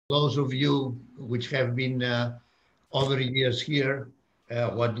Those of you which have been over years here,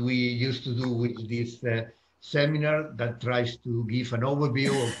 what we used to do with this seminar that tries to give an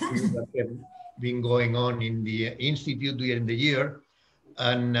overview of things that have been going on in the Institute during the year.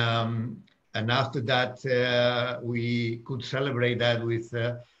 And after that, we could celebrate that with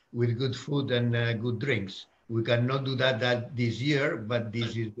good food and good drinks. We cannot do that this year, but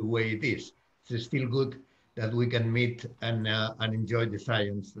this is the way it is. It's still good that we can meet and enjoy the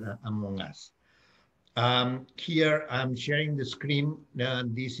science among us. Here I'm sharing the screen.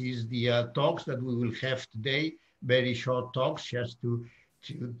 This is the talks that we will have today, very short talks, just to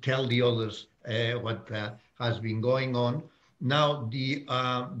tell the others what has been going on. Now, the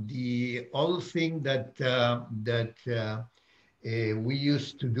other thing that we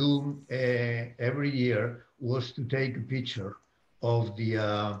used to do every year was to take a picture of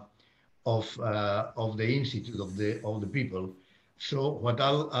the institute, of the people. So what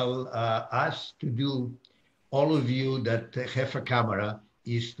I'll ask to do, all of you that have a camera,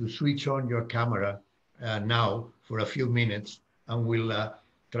 is to switch on your camera now for a few minutes, and we'll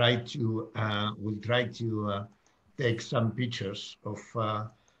try to take some pictures of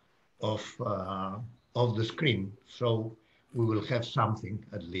the screen, so we will have something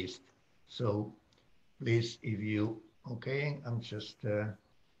at least. So please, if you okay, I'm just.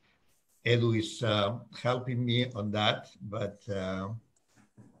 Edu is helping me on that, but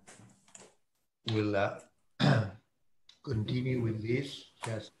we'll continue with this.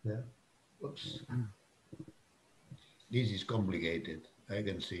 Just, oops. This is complicated, I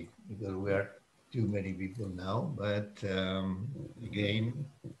can see, because we are too many people now, but again,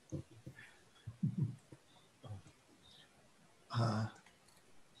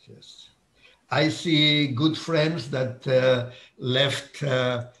 I see good friends that left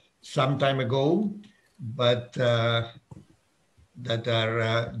some time ago, but that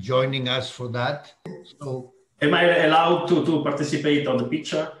are joining us for that. So, am I allowed to participate on the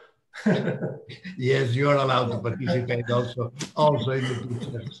picture? Yes, you are allowed to participate also in the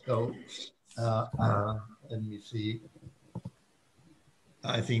picture. So let me see.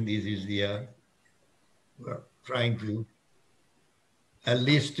 I think this is the we're trying to at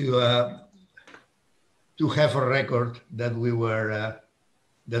least to have a record that we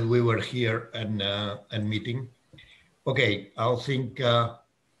were here and meeting. Okay, I think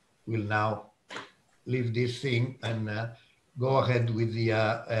we'll now leave this thing and go ahead with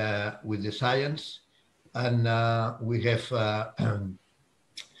the science. And we have a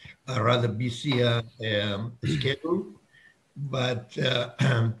rather busy schedule, but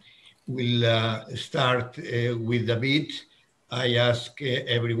we'll start with David. I ask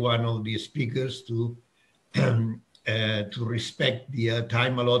every one of the speakers to respect the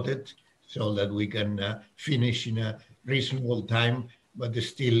time allotted so that we can finish in a reasonable time, but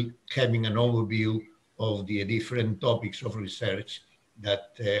still having an overview of the different topics of research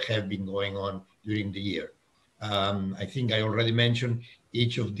that have been going on during the year. I think I already mentioned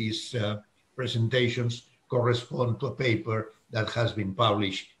each of these presentations correspond to a paper that has been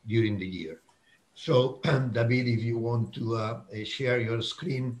published during the year. So, David, if you want to share your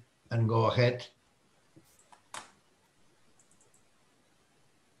screen and go ahead.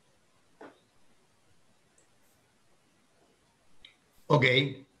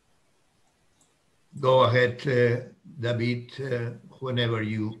 Okay, go ahead, David, whenever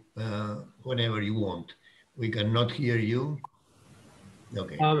you want. We cannot hear you.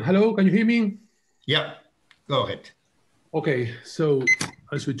 Okay. Hello, can you hear me? Yeah, go ahead. Okay, so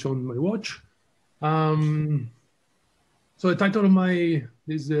I switch on my watch. So the title of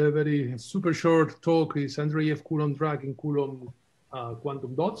this very super short talk is Andreev-Coulomb drag in Coulomb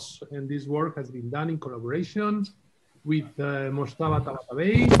quantum dots, and this work has been done in collaboration with Mostaba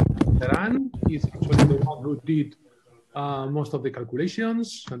Tabatabai, Tehran. He's actually the one who did most of the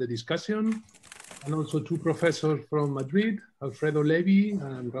calculations and the discussion, and also two professors from Madrid, Alfredo Levy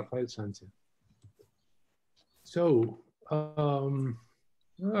and Rafael Sanchez. So, how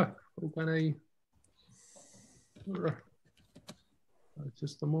can I?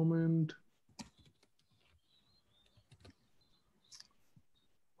 Just a moment.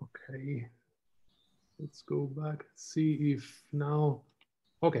 Okay. Let's go back, see if now,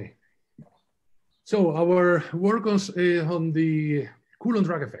 okay. So our work on the Coulomb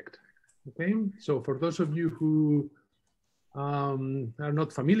drag effect, okay? So for those of you who are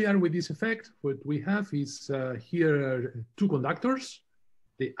not familiar with this effect, what we have is here two conductors,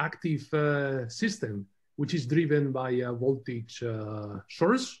 the active system, which is driven by a voltage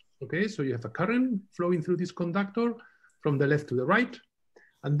source, okay? So you have a current flowing through this conductor from the left to the right.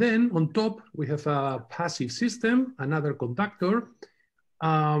 And then on top, we have a passive system, another conductor,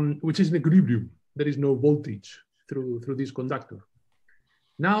 which is in equilibrium. There is no voltage through this conductor.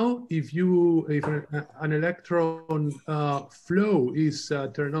 Now, if an electron flow is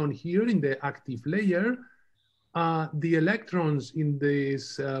turned on here in the active layer, the electrons in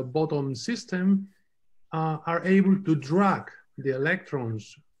this bottom system are able to drag the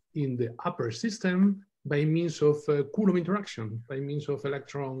electrons in the upper system by means of Coulomb interaction, by means of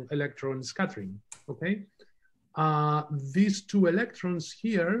electron scattering, okay? These two electrons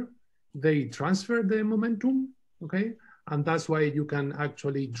here, they transfer the momentum, okay? And that's why you can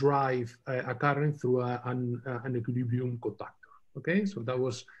actually drive a current through an equilibrium conductor, okay? So that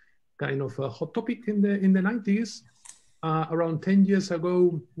was kind of a hot topic in the 90s. Around 10 years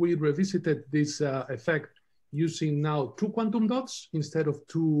ago, we revisited this effect using now 2 quantum dots instead of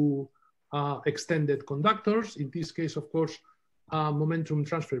 2 extended conductors. In this case, of course, momentum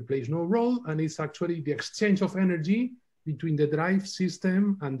transfer plays no role, and it's actually the exchange of energy between the drive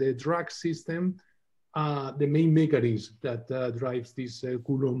system and the drag system, the main mechanism that drives this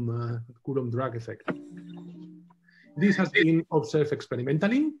Coulomb drag effect. This has been observed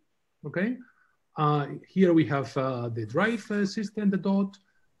experimentally, okay? Here we have the drive system, the dot,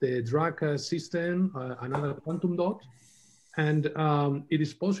 the drag system, another quantum dot, and it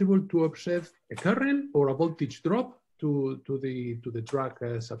is possible to observe a current or a voltage drop to the drag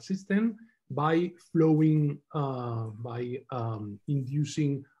subsystem by flowing, by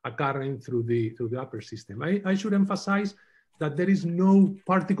inducing a current through the upper system. I should emphasize that there is no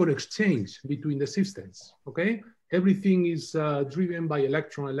particle exchange between the systems, okay? Everything is driven by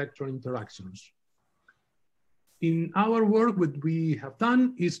electron-electron interactions. In our work, what we have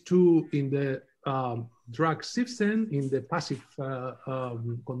done is to, in the drag system, in the passive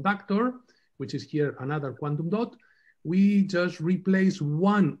conductor, which is here another quantum dot, we just replace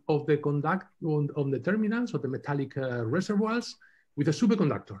one of the on the terminals of the metallic reservoirs with a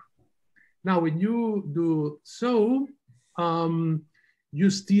superconductor. Now, when you do so, you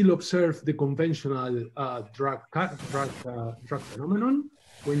still observe the conventional drag phenomenon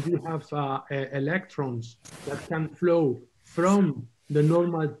when you have electrons that can flow from the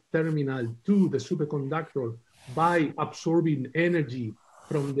normal terminal to the superconductor by absorbing energy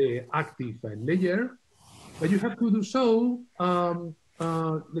from the active layer. But you have to do so,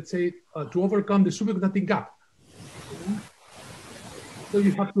 let's say, to overcome the superconducting gap. So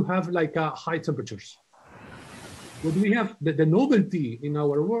you have to have like high temperatures. What we have, the novelty in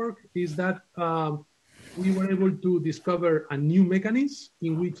our work is that we were able to discover a new mechanism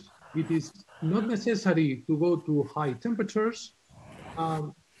in which it is not necessary to go to high temperatures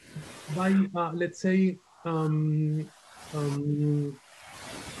by, let's say,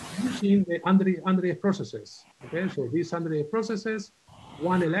 using the Andreev processes. Okay, so these Andreev processes,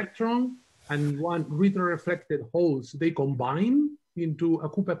 one electron and one retroreflected holes, they combine into a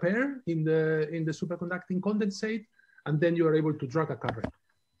Cooper pair in the superconducting condensate, and then you are able to drag a current.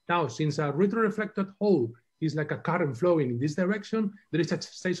 Now, since a retroreflected hole is like a current flowing in this direction, there is a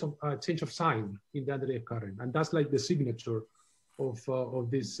change of sign in the Andreev current, and that's like the signature of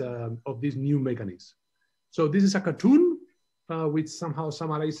this new mechanism. So this is a cartoon which somehow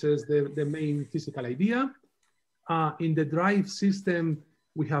summarizes the main physical idea. In the drive system,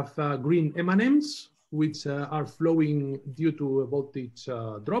 we have green M&Ms, which are flowing due to a voltage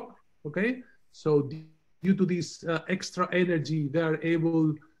drop, okay? So due to this extra energy, they are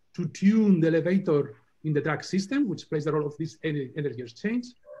able to tune the elevator in the drag system, which plays the role of this energy exchange.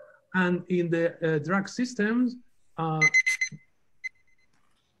 And in the drag systems,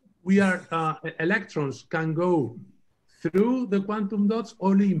 electrons can go through the quantum dots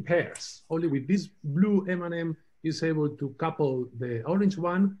only in pairs. Only with this blue M&M is able to couple the orange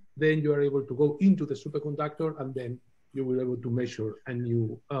one, then you are able to go into the superconductor, and then you will be able to measure a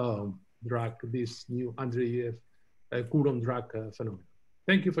new drag, this new Andreev-Coulomb drag phenomenon.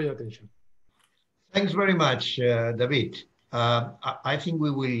 Thank you for your attention. Thanks very much, David. I think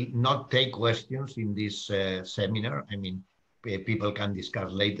we will not take questions in this seminar. I mean, people can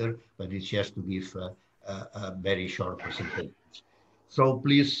discuss later, but it's just to give a very short presentation. So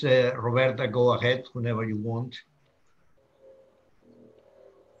please, Roberta, go ahead whenever you want.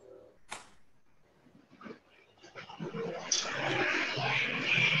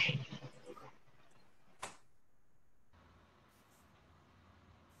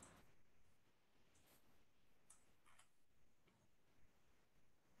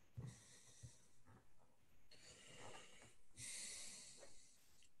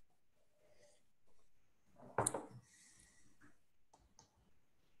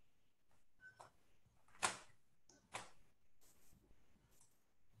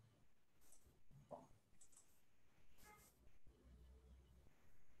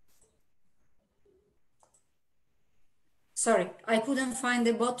 Sorry, I couldn't find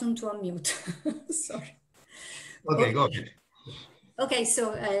the button to unmute. Sorry. Okay, go ahead. Okay,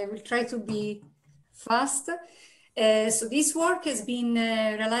 so I will try to be fast. So this work has been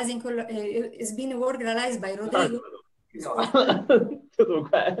a work realized by Rodrigo.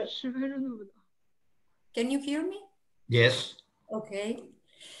 Can you hear me? Yes. Okay.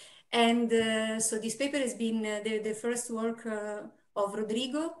 And so this paper has been the first work of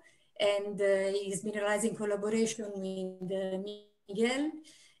Rodrigo, and it's been realized in collaboration with Miguel,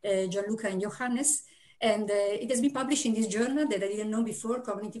 Gianluca, and Johannes. And it has been published in this journal that I didn't know before,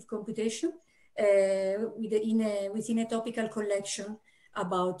 Cognitive Computation, within a topical collection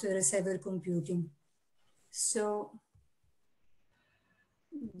about reservoir computing. So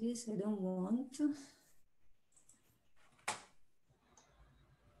this I don't want.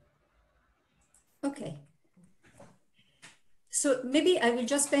 Okay. So maybe I will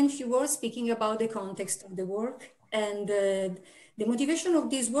just spend a few words speaking about the context of the work. And the motivation of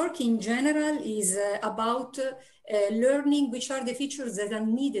this work in general is about learning which are the features that are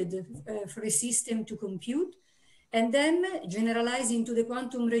needed for a system to compute. And then generalize into the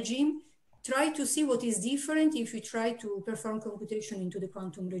quantum regime, try to see what is different if you try to perform computation into the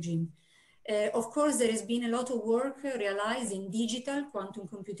quantum regime. Of course, there has been a lot of work realized in digital quantum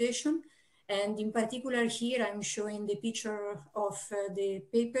computation. And in particular here, I'm showing the picture of the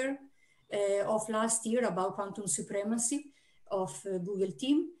paper of last year about quantum supremacy of Google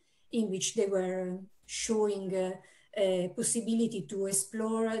team, in which they were showing a possibility to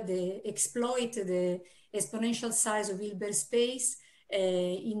exploit the exponential size of Hilbert space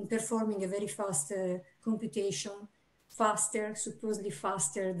in performing a very fast computation, supposedly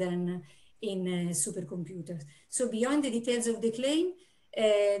faster than in supercomputers. So beyond the details of the claim,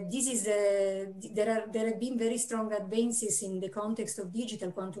 there have been very strong advances in the context of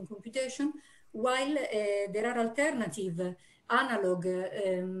digital quantum computation, while there are alternative analog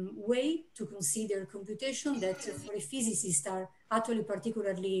way to consider computation that for a physicist are actually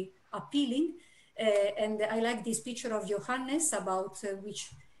particularly appealing. And I like this picture of Johannes about which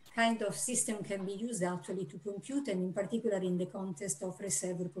kind of system can be used actually to compute, and in particular in the context of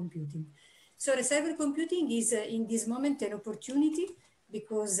reservoir computing. So reservoir computing is in this moment an opportunity,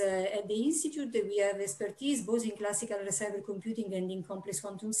 because at the Institute we have expertise both in classical reservoir computing and in complex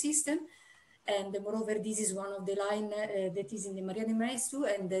quantum system. And moreover, this is one of the line that is in the Marianne Maestro,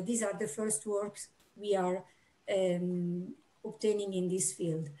 and these are the first works we are obtaining in this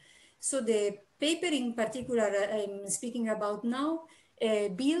field. So the paper in particular I'm speaking about now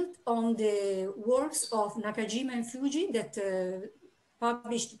built on the works of Nakajima and Fuji that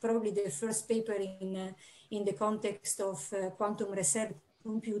published probably the first paper in the context of quantum reserve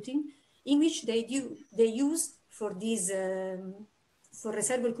computing, in which they use for this for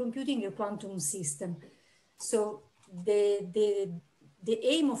reservoir computing a quantum system. So the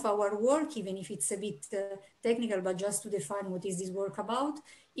aim of our work, even if it's a bit technical, but just to define what is this work about,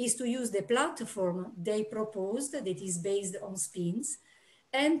 is to use the platform they proposed that is based on spins,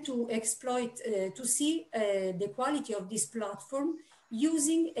 and to exploit, to see the quality of this platform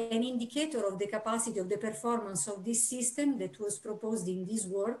using an indicator of the capacity of the performance of this system that was proposed in this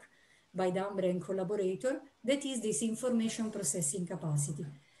work by Dambre and collaborator, that is this information processing capacity.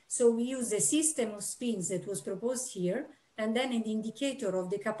 So we use the system of spins that was proposed here, and then an indicator of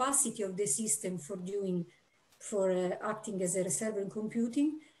the capacity of the system for acting as a reservoir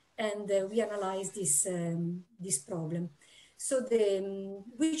computing, and we analyze this problem. So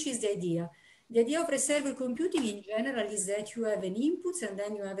which is the idea? The idea of reservoir computing in general is that you have an input and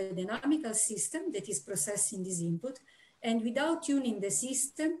then you have a dynamical system that is processing this input. And without tuning the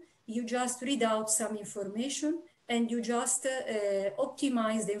system, you just read out some information and you just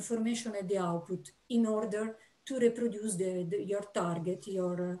optimize the information at the output in order to reproduce your target,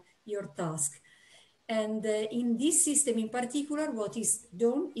 your task. And in this system in particular, what is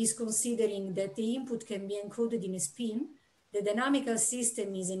done is considering that the input can be encoded in a spin. The dynamical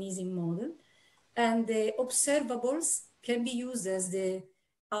system is an Ising model, and the observables can be used as the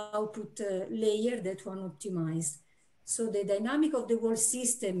output layer that one optimized. So the dynamic of the whole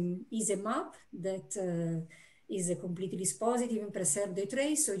system is a map that is a completely dispositive and preserve the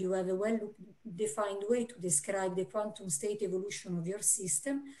trace. So you have a well-defined way to describe the quantum state evolution of your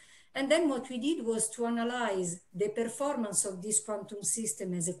system. And then what we did was to analyze the performance of this quantum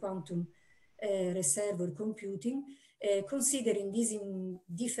system as a quantum reservoir computing, considering these in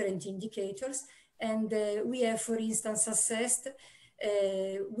different indicators. And we have, for instance, assessed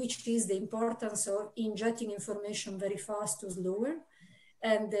which is the importance of injecting information very fast to slower.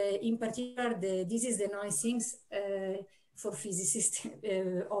 And in particular, this is the nice things for physicists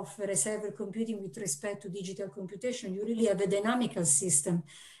of reservoir computing with respect to digital computation. You really have a dynamical system.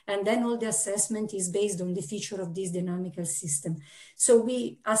 And then all the assessment is based on the feature of this dynamical system. So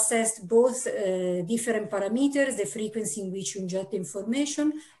we assessed both different parameters, the frequency in which you inject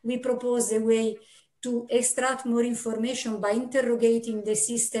information. We proposed a way to extract more information by interrogating the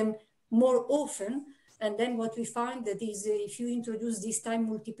system more often. And then what we find that is if you introduce this time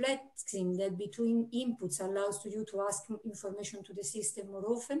multiplexing that between inputs allows to you to ask information to the system more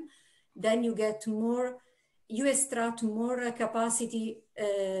often, then you get more, you extract more capacity,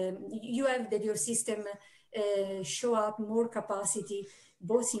 you have that your system show up more capacity,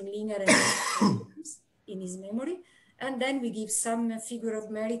 both in linear and in its memory. And then we give some figure of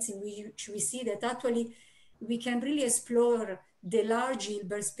merits in which we see that actually we can really explore the large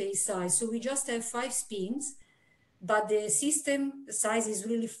Hilbert space size. So we just have 5 spins, but the system size is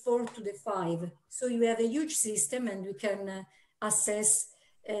really 4 to the 5. So you have a huge system and we can assess,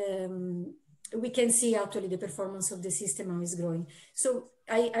 we can see actually the performance of the system, how it's growing. So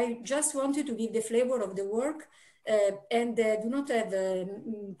I just wanted to give the flavor of the work and do not have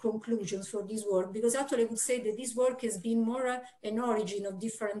conclusions for this work, because actually I would say that this work has been more an origin of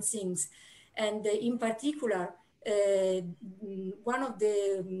different things. And in particular, one of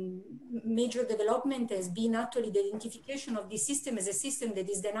the major development has been actually the identification of this system as a system that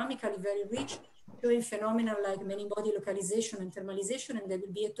is dynamically very rich, showing phenomena like many body localization and thermalization, and there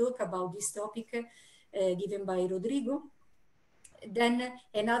will be a talk about this topic given by Rodrigo. Then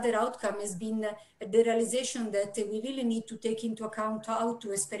another outcome has been the realization that we really need to take into account how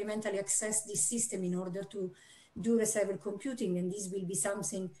to experimentally access this system in order to do reservoir computing, and this will be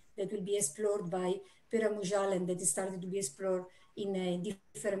something that will be explored by Pere Mujal, and that is started to be explored in a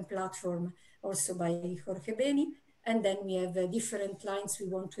different platform also by Jorge Beni. And then we have different lines we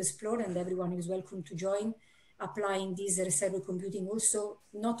want to explore, and everyone is welcome to join, applying this reservoir computing also,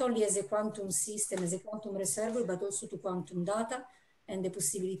 not only as a quantum system, as a quantum reservoir, but also to quantum data and the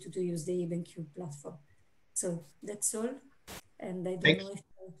possibility to use the EvenCube platform. So that's all. And I don't know if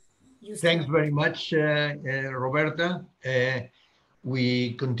you Thanks very much, Roberta.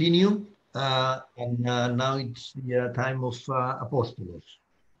 We continue, and now it's the time of Apostolos.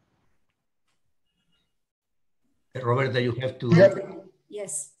 Roberta, you have to...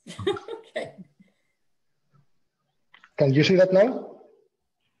 Yes. Okay. Can you see that now?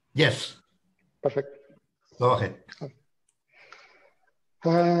 Yes. Perfect. Go ahead.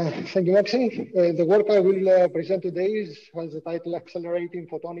 Thank you, Maxi. The work I will present today has the title Accelerating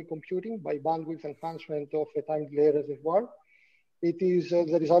Photonic Computing by Bandwidth Enhancement of a Time-Delay Reservoir. It is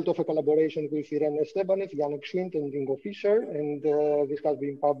the result of a collaboration with Irene Estebanev, Yannick Schwind, and Ingo Fischer, and this has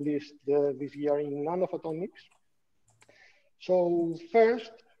been published this year in Nanophotonics. So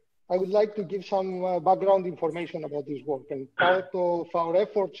first, I would like to give some background information about this work, and part of our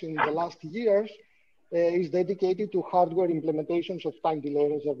efforts in the last years is dedicated to hardware implementations of time delay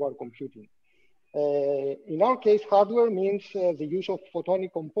reservoir computing. In our case, hardware means the use of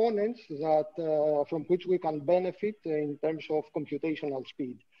photonic components that from which we can benefit in terms of computational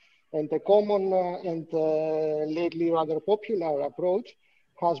speed. And a common and lately rather popular approach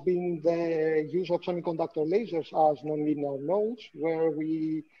has been the use of semiconductor lasers as nonlinear nodes, where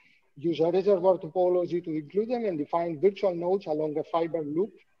we use a reservoir topology to include them and define virtual nodes along a fiber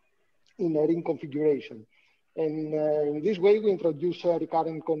loop in a ring configuration. And in this way, we introduce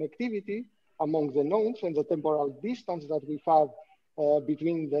recurrent connectivity among the nodes, and the temporal distance that we have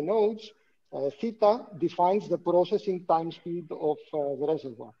between the nodes, theta, defines the processing time speed of the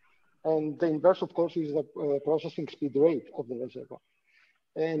reservoir. And the inverse, of course, is the processing speed rate of the reservoir.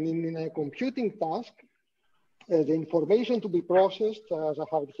 And in a computing task, the information to be processed, as I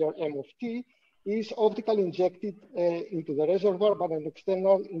have here M of t, is optically injected into the reservoir by an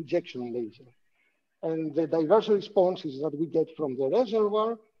external injection laser. And the diverse responses that we get from the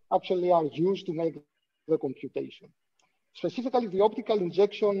reservoir actually are used to make the computation. Specifically, the optical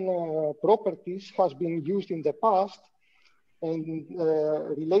injection properties has been used in the past, and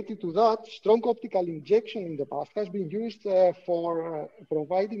related to that, strong optical injection in the past has been used for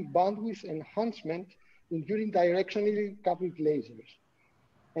providing bandwidth enhancement in unidirectionally coupled lasers.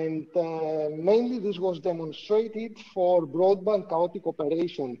 And mainly this was demonstrated for broadband chaotic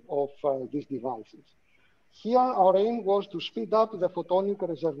operation of these devices. Here, our aim was to speed up the photonic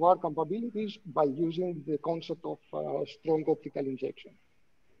reservoir capabilities by using the concept of strong optical injection.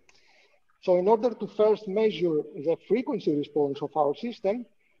 So in order to first measure the frequency response of our system,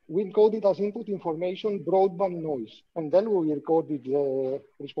 we encoded as input information broadband noise, and then we recorded the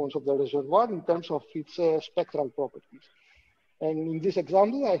response of the reservoir in terms of its spectral properties. And in this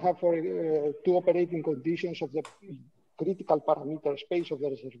example, I have two operating conditions of the critical parameter space of the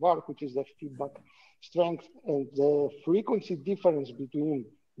reservoir, which is the feedback strength and the frequency difference between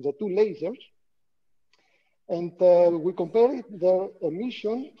the two lasers. And we compare the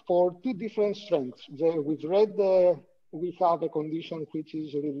emission for two different strengths. With red, we have a condition which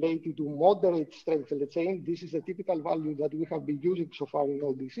is related to moderate strength. Let's say this is a typical value that we have been using so far in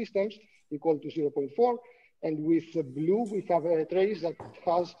all these systems, equal to 0.4. And with blue, we have a trace that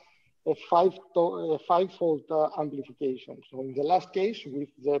has a five-fold amplification. So in the last case, with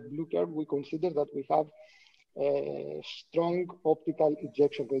the blue curve, we consider that we have a strong optical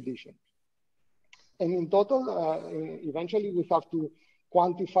ejection condition. And in total, eventually we have to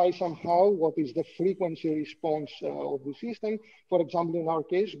quantify somehow what is the frequency response of the system. For example, in our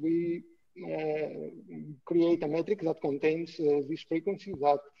case, we create a metric that contains this frequency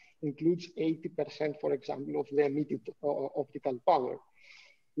that includes 80%, for example, of the emitted optical power.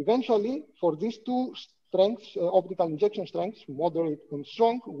 Eventually, for these two strengths, optical injection strengths, moderate and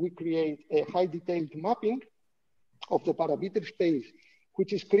strong, we create a high detailed mapping of the parameter space,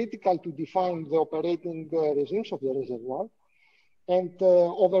 which is critical to define the operating regimes of the reservoir. And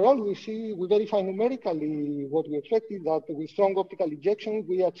overall, we verify numerically what we expected, that with strong optical ejection,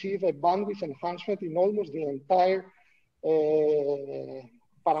 we achieve a bandwidth enhancement in almost the entire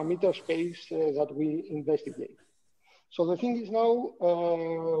parameter space that we investigate. So the thing is now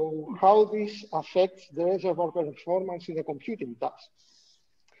how this affects the reservoir performance in the computing task.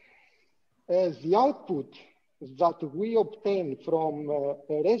 The output that we obtain from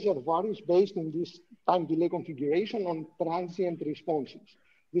a reservoir is based on this time delay configuration on transient responses.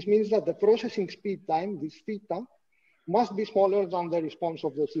 This means that the processing speed time, this theta, must be smaller than the response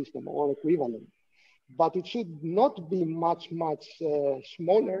of the system or equivalent. But it should not be much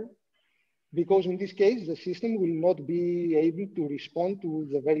smaller, because in this case, the system will not be able to respond to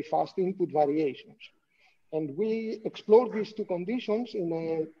the very fast input variations. And we explore these two conditions in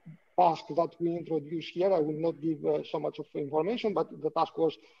a task that we introduce here. I will not give so much of information, but the task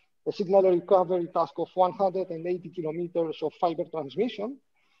was a signal recovery task of 180 kilometers of fiber transmission.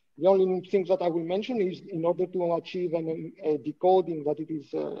 The only thing that I will mention is in order to achieve a decoding that it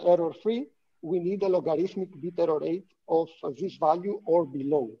is error-free, we need a logarithmic bit error rate of this value or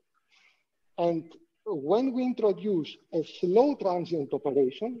below. And when we introduce a slow transient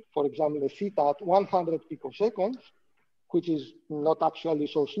operation, for example, a theta at 100 picoseconds, which is not actually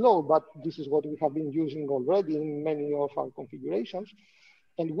so slow, but this is what we have been using already in many of our configurations,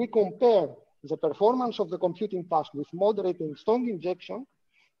 and we compare the performance of the computing task with moderate and strong injection,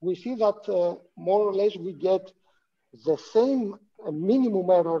 we see that more or less we get the same minimum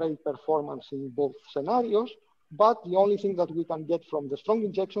error rate performance in both scenarios, but the only thing that we can get from the strong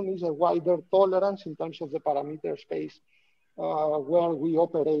injection is a wider tolerance in terms of the parameter space where we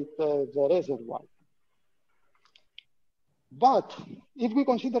operate the reservoir. But if we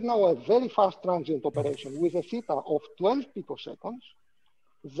consider now a very fast transient operation with a theta of 12 picoseconds,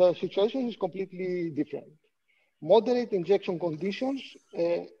 the situation is completely different. Moderate injection conditions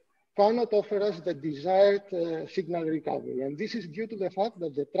cannot offer us the desired signal recovery. And this is due to the fact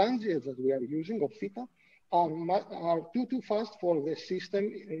that the transients that we are using of theta are too fast for the system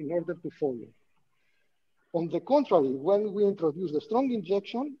in order to follow. On the contrary, when we introduce the strong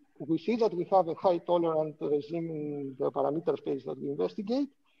injection, we see that we have a high tolerant regime in the parameter space that we investigate.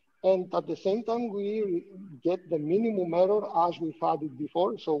 And at the same time, we get the minimum error as we had it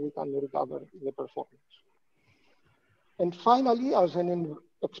before, so we can recover the performance. And finally, as an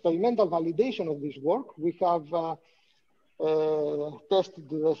experimental validation of this work, we have tested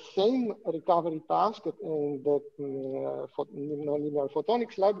the same recovery task in the nonlinear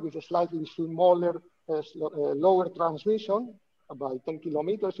photonics lab with a slightly smaller, lower transmission, about 10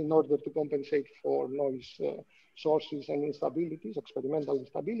 kilometers, in order to compensate for noise sources and instabilities, experimental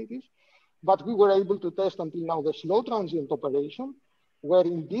instabilities. But we were able to test until now the slow transient operation, where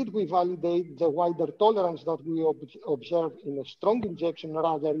indeed we validate the wider tolerance that we observe in a strong injection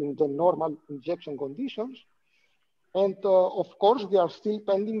rather in the normal injection conditions. And of course, we are still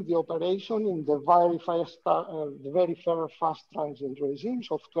pending the operation in the very fast transient regimes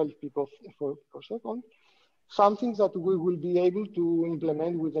of 12 picosecond, something that we will be able to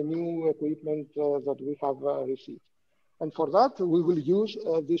implement with the new equipment that we have received. And for that, we will use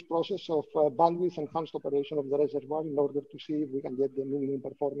this process of bandwidth enhanced operation of the reservoir in order to see if we can get the minimum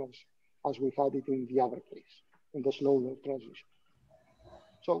performance as we had it in the other case, in the slow transition.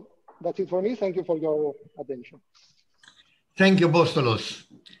 So that's it for me. Thank you for your attention. Thank you, Apostolos.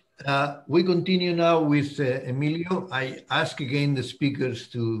 We continue now with Emilio. I ask again the speakers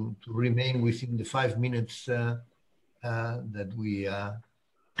to remain within the 5 minutes that we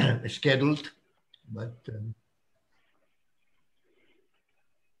scheduled. But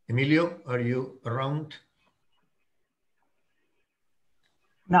Emilio, are you around?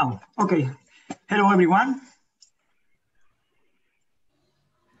 Now, okay. Hello, everyone.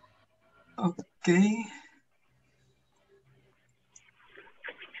 Okay.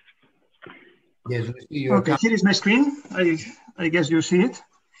 Yes, we see your Okay, here is my screen. I guess you see it.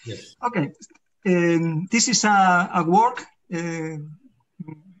 Yes. Okay. This is a work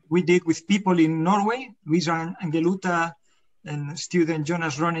we did with people in Norway, Luisa Angeluta and student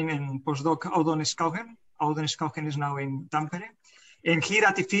Jonas Ronning and postdoc Audun Skaugen. Audun Skaugen is now in Tampere. And here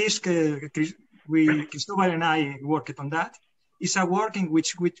at IFISC, Cristobal and I worked on that. It's a work in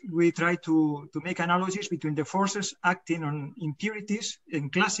which we try to make analogies between the forces acting on impurities in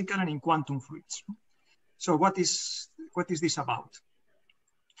classical and in quantum fluids. So what is this about?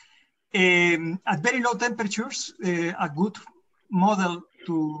 At very low temperatures, a good model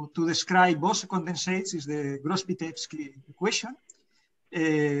to describe Bose condensates is the Gross-Vitebsky equation.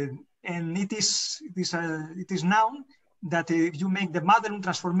 And it is known that if you make the Madelung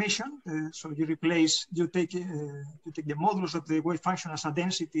transformation, so you take the modulus of the wave function as a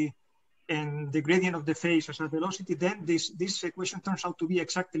density and the gradient of the phase as a velocity, then this equation turns out to be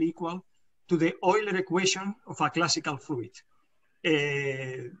exactly equal to the Euler equation of a classical fluid.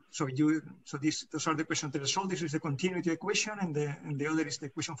 Those are the equations to resolve. This is the continuity equation, and the other is the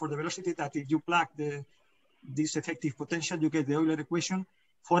equation for the velocity. That if you plug this effective potential, you get the Euler equation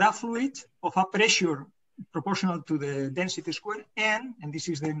for a fluid of a pressure proportional to the density square, and this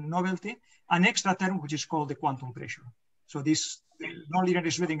is the novelty, an extra term which is called the quantum pressure. So this nonlinear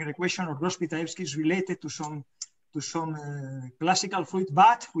Schrödinger equation or Gross-Vitebsky is related to some classical fluid,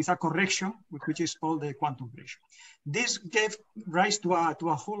 but with a correction, which is called the quantum pressure. This gave rise to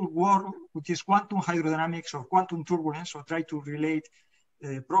a whole world, which is quantum hydrodynamics or quantum turbulence, or try to relate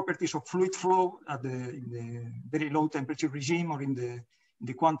properties of fluid flow in the very low temperature regime or in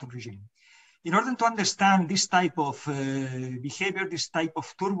the quantum regime. In order to understand this type of behavior, this type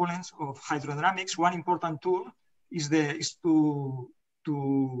of turbulence of hydrodynamics, one important tool is to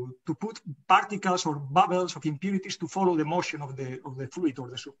put particles or bubbles of impurities to follow the motion of the fluid or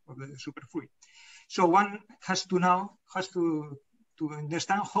the superfluid. So one has to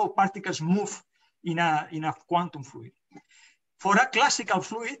understand how particles move in a quantum fluid. For a classical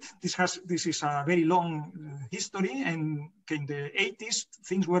fluid, this is a very long history, and in the 80s,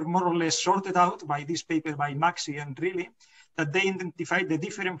 things were more or less sorted out by this paper by Masi and Riley, that they identified the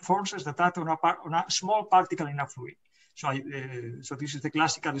different forces that act on a small particle in a fluid. So this is the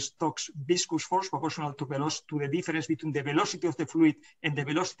classical Stokes viscous force proportional to the difference between the velocity of the fluid and the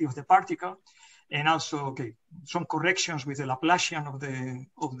velocity of the particle, and also some corrections with the Laplacian of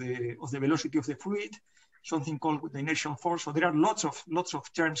the velocity of the fluid, something called the inertial force. So there are lots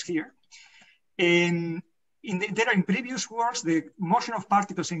of terms here. And in previous works, the motion of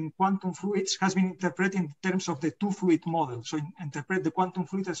particles in quantum fluids has been interpreted in terms of the two-fluid model. So interpret the quantum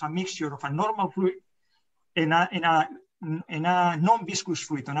fluid as a mixture of a normal fluid and a non-viscous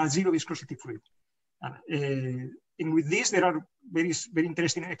fluid, and a zero viscosity fluid. And with this, there are very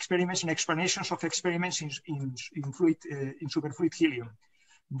interesting experiments and explanations of experiments in superfluid helium.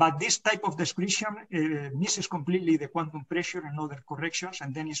 But this type of description misses completely the quantum pressure and other corrections,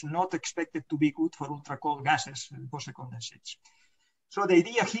 and then is not expected to be good for ultra-cold gases, Bose-condensates. So the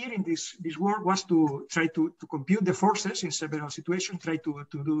idea here in this work was to try to compute the forces in several situations, try to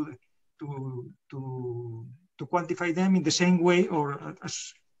quantify them in the same way or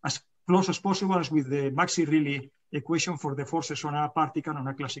as close as possible as with the Masi-Riley equation for the forces on a particle on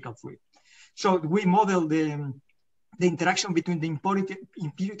a classical fluid. So we modeled the interaction between the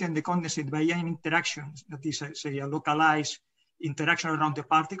impurity and the condensate by an interaction that is, say, a localized interaction around the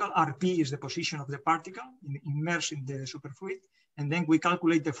particle. Rp is the position of the particle immersed in the superfluid, and then we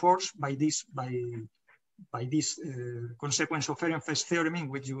calculate the force by this consequence of Ehrenfest's theorem, in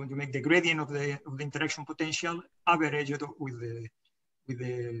which you make the gradient of the interaction potential averaged with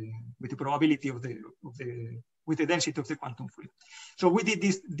the probability with the density of the quantum fluid. So we did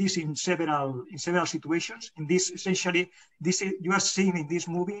this in several situations. In this, essentially, you are seeing in this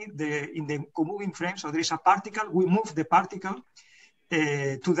movie in the co-moving frame. So there is a particle. We move the particle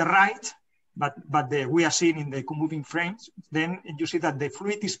to the right, but we are seeing in the co-moving frames. Then you see that the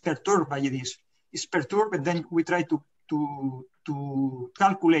fluid is perturbed by this. It's perturbed, and then we try to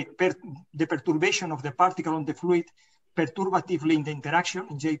calculate the perturbation of the particle on the fluid perturbatively in the interaction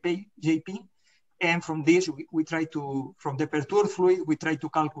in JP. And from this, from the perturbed fluid, we try to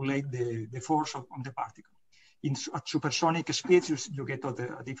calculate the force on the particle. At supersonic speeds, you get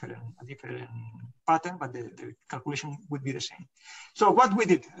a different pattern, but the calculation would be the same. So what we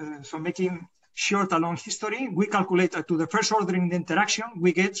did, short and long history, we calculate to the first order in the interaction,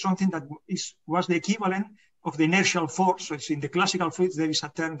 we get something that was the equivalent of the inertial force. So it's in the classical fluids, there is a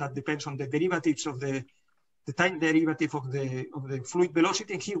term that depends on the derivatives of the time derivative of the fluid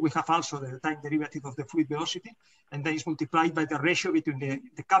velocity. And here we have also the time derivative of the fluid velocity, and that is multiplied by the ratio between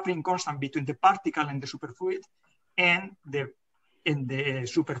the coupling constant between the particle and the superfluid and the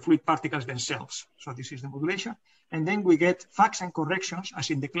superfluid particles themselves. So this is the modulation. And then we get facts and corrections, as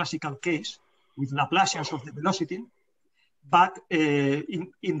in the classical case, with Laplacians of the velocity. But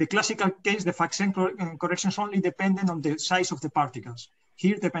in the classical case, the facts and corrections only dependent on the size of the particles.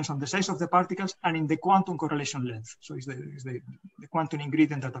 Here it depends on the size of the particles and in the quantum correlation length. So it's the quantum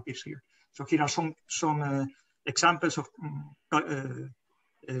ingredient that appears here. So here are some examples of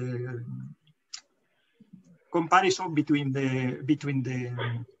comparison between the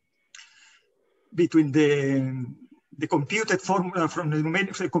computed formula from the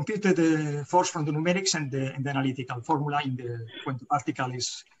numerics, the computed force from the numerics and the analytical formula when the particle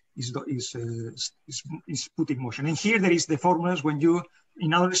is put in motion. And here there is the formulas when you,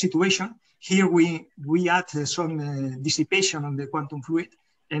 in our situation, here we add some dissipation on the quantum fluid,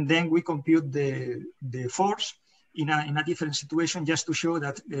 and then we compute the force in a different situation, just to show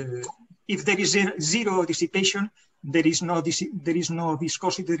that if there is zero dissipation, there is no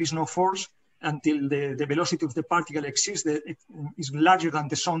viscosity, there is no force, until the velocity of the particle is larger than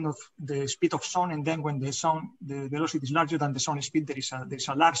the speed of sound, and then when the velocity is larger than the sound speed, there is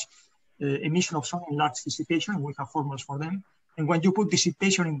a large emission of sound and large dissipation. We have formulas for them. And when you put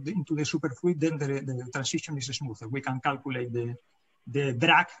dissipation into the superfluid, then the transition is smoother. We can calculate the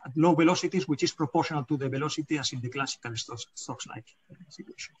drag at low velocities, which is proportional to the velocity as in the classical Stokes-like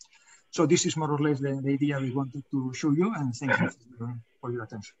situation. So this is more or less the idea we wanted to show you, and thank you for your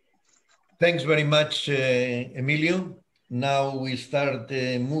attention. Thanks very much, Emilio. Now we start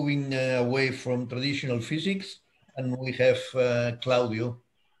moving away from traditional physics, and we have Claudio.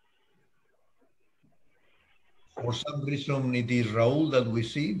 For some reason, it is Raul that we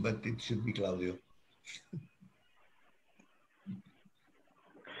see, but it should be Claudio.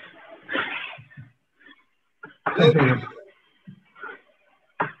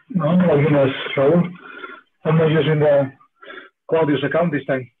 No, I'm logging as Raul. I'm not using the Claudio's account this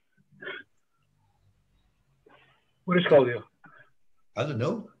time. Where is Claudio? I don't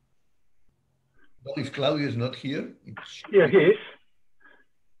know. Well, if Claudio is not here, yeah, he is.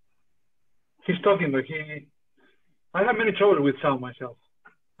 He's talking, but I have many trouble with sound myself.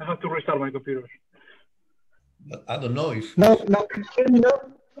 I have to restart my computer. But I don't know if. Now, can you hear me now?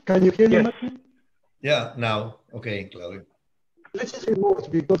 Can you hear me? Yes. Yeah, now. Okay, Claudio. Let's see if it works,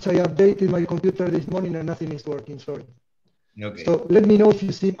 because I updated my computer this morning and nothing is working. Sorry. Okay. So let me know if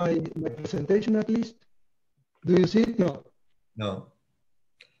you see my presentation at least. Do you see it? No. No.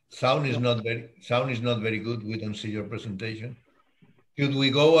 Sound is not very good. We don't see your presentation. Should we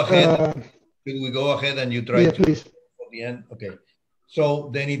go ahead? Should we go ahead and you try to please. For the end? Okay. So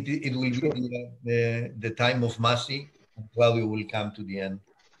then it will be the time of Masi, and Claudio will come to the end.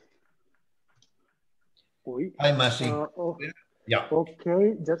 Hi, Masi. Yeah.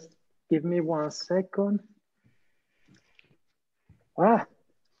 Okay, just give me 1 second.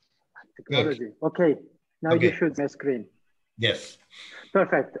 Technology. Good. Okay, now you should see my screen. Yes.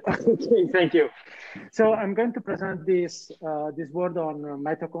 Perfect. Okay, thank you. So I'm going to present this word on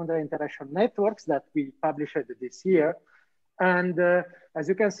mitochondrial interaction networks that we published this year. And as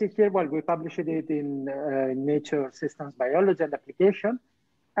you can see here, well, we published it in Nature Systems Biology and Application.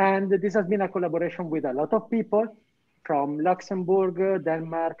 And this has been a collaboration with a lot of people from Luxembourg,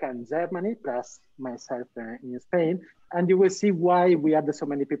 Denmark, and Germany, plus myself in Spain. And you will see why we had so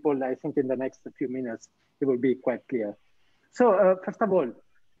many people. I think in the next few minutes, it will be quite clear. So first of all,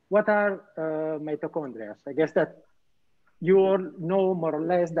 what are mitochondria? I guess that you all know more or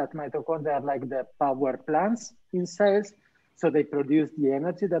less that mitochondria are like the power plants in cells. So they produce the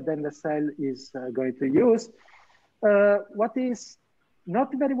energy that then the cell is going to use. What is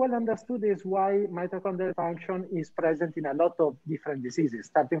not very well understood is why mitochondrial function is present in a lot of different diseases,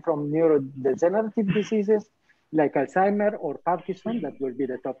 starting from neurodegenerative diseases like Alzheimer or Parkinson, that will be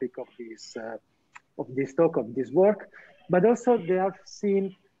the topic of this talk, of this work. But also they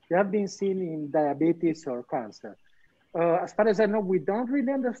have been seen in diabetes or cancer. As far as I know, we don't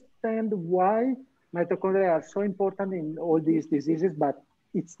really understand why mitochondria are so important in all these diseases, but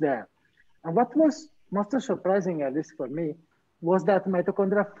it's there. And what was most surprising, at least for me, was that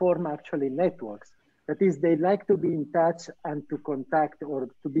mitochondria form actually networks. That is, they like to be in touch and to contact or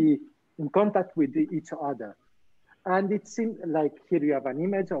to be in contact with each other. And it seems like here you have an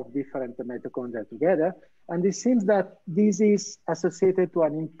image of different mitochondria together. And it seems that this is associated to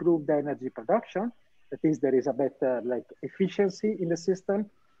an improved energy production. That is, there is a better like efficiency in the system,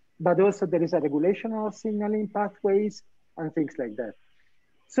 but also there is a regulation of signaling pathways and things like that.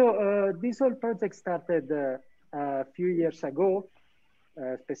 So this whole project started a few years ago,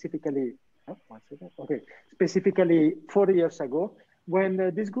 specifically 4 years ago,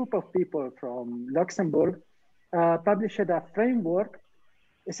 when this group of people from Luxembourg published a framework.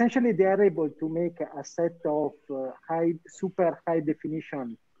 Essentially, they are able to make a set of super high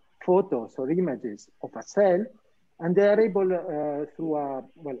definition photos or images of a cell, and they are able through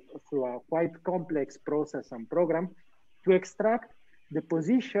a quite complex process and program to extract the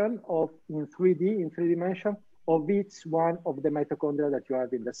position of in 3D dimension of each one of the mitochondria that you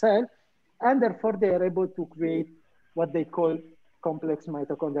have in the cell, and therefore they are able to create what they call complex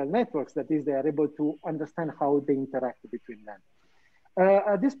mitochondrial networks. That is, they are able to understand how they interact between them.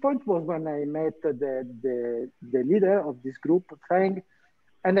 At this point was when I met the leader of this group, Frank,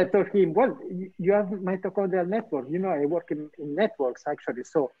 and I told him, well, you have mitochondrial network. You know, I work in networks actually.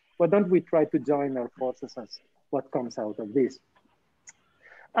 So why don't we try to join our forces and what comes out of this?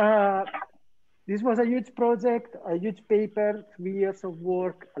 This was a huge project, a huge paper, 3 years of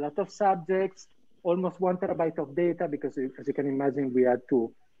work, a lot of subjects, almost 1 terabyte of data, because as you can imagine, we had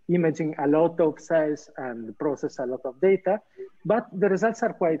to imaging a lot of cells and process a lot of data, but the results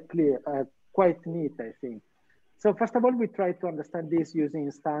are quite clear, quite neat, I think. So first of all, we tried to understand this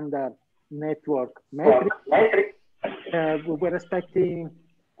using standard network metrics. We were expecting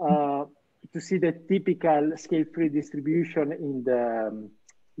to see the typical scale-free distribution in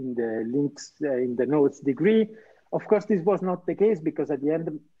the links, in the nodes degree. Of course, this was not the case because at the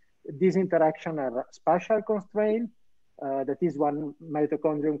end, these interactions are spatial constrained. That is, one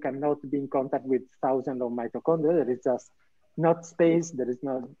mitochondrion cannot be in contact with thousands of mitochondria. There is just not space. There is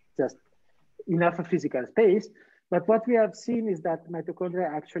not just enough physical space. But what we have seen is that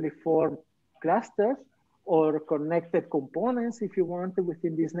mitochondria actually form clusters or connected components, if you want,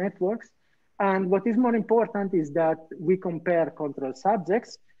 within these networks. And what is more important is that we compare control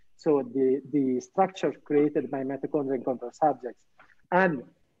subjects, so the structure created by mitochondria in control subjects, and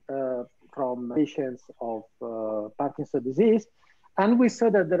from patients of Parkinson's disease, and we saw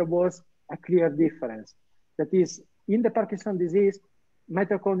that there was a clear difference. That is, in the Parkinson's disease,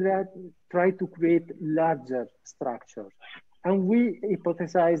 mitochondria try to create larger structures. And we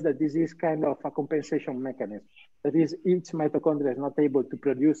hypothesize that this is kind of a compensation mechanism. That is, each mitochondria is not able to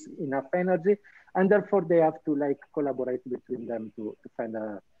produce enough energy, and therefore they have to like collaborate between them to find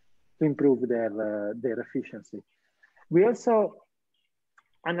to improve their efficiency. We also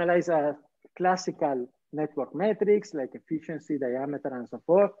analyze a classical network metrics like efficiency, diameter, and so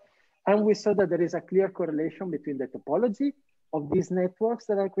forth. And we saw that there is a clear correlation between the topology of these networks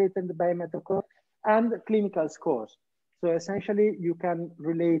that are created by mitochondria and clinical scores. So essentially, you can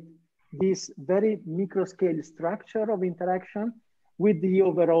relate this very microscale structure of interaction with the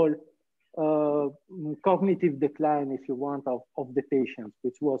overall cognitive decline, if you want, of the patients,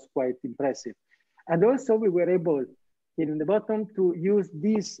 which was quite impressive. And also, we were able, here in the bottom, to use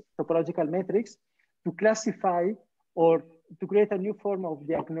these topological metrics to classify or to create a new form of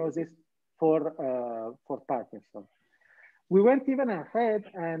diagnosis for Parkinson. We went even ahead,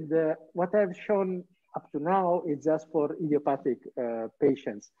 and what I've shown up to now is just for idiopathic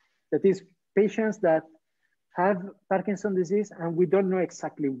patients. That is, patients that have Parkinson's disease and we don't know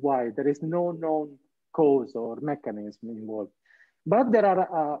exactly why. There is no known cause or mechanism involved. But there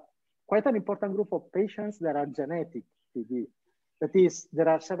are quite an important group of patients that are genetic PD. That is, there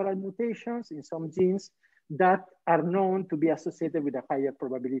are several mutations in some genes that are known to be associated with a higher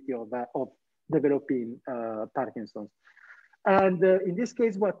probability of developing Parkinson's. And in this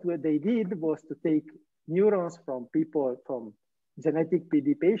case, what they did was to take neurons from people, from genetic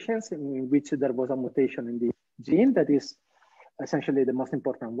PD patients in which there was a mutation in the gene that is essentially the most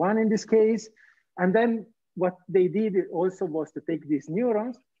important one in this case. And then what they did also was to take these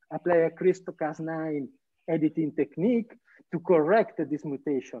neurons, apply a CRISPR-Cas9 editing technique to correct this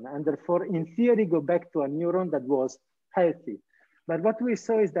mutation, and therefore, in theory, go back to a neuron that was healthy. But what we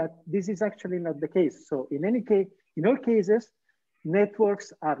saw is that this is actually not the case. So in any case, in all cases,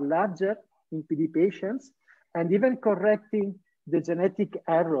 networks are larger in PD patients, and even correcting the genetic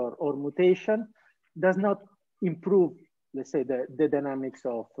error or mutation does not improve, let's say, the dynamics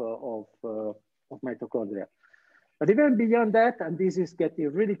of mitochondria. But even beyond that, and this is getting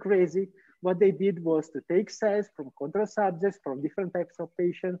really crazy, what they did was to take cells from control subjects, from different types of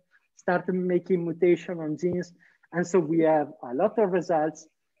patients, start making mutation on genes. And so we have a lot of results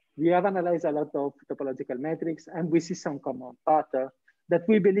We have analyzed a lot of topological metrics, and we see some common pattern that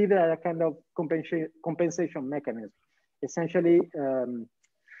we believe are a kind of compensation mechanism. Essentially,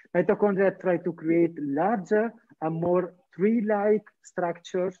 mitochondria try to create larger and more tree-like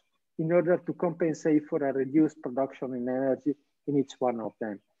structures in order to compensate for a reduced production in energy in each one of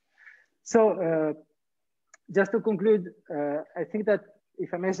them. So just to conclude, I think that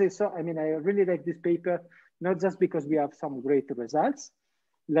if I may say so, I mean, I really like this paper, not just because we have some great results,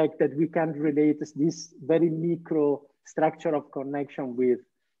 like that we can relate this very micro structure of connection with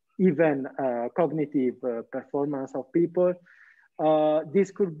even cognitive performance of people.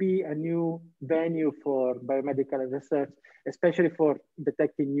 This could be a new venue for biomedical research, especially for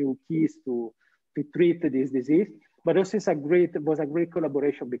detecting new keys to treat this disease. But also it was a great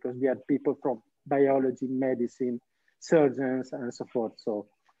collaboration because we had people from biology, medicine, surgeons, and so forth. So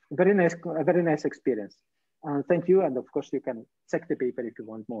a very nice experience. Thank you. And of course, you can check the paper if you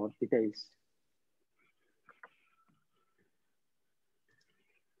want more details.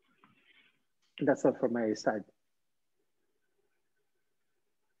 That's all from my side.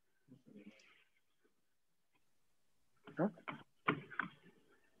 Huh?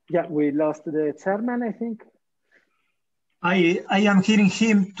 Yeah, we lost the chairman, I think. I am hearing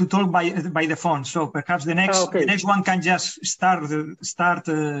him to talk by the phone, so perhaps the next one can just start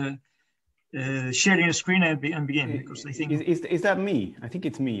sharing a screen and begin, because I think is that me? I think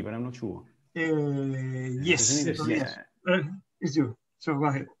it's me, but I'm not sure. Yes, it's you. So go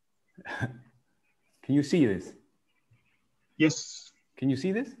ahead. Can you see this? Yes. Can you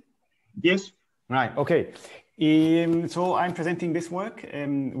see this? Yes. Right. Okay. So I'm presenting this work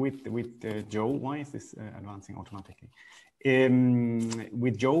with Joe. Why is this advancing automatically?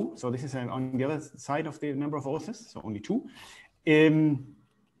 With Joe. So this is on the other side of the number of authors, so only 2.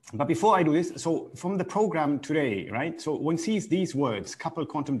 But before I do this, so from the program today, right? So one sees these words: coupled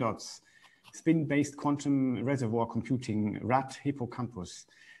quantum dots, spin-based quantum reservoir computing, rat hippocampus,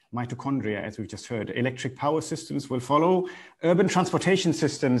 mitochondria, as we've just heard, electric power systems will follow, urban transportation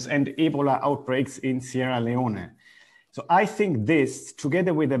systems, and Ebola outbreaks in Sierra Leone. So I think this,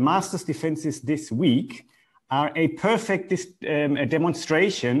 together with the master's defenses this week, are a perfect a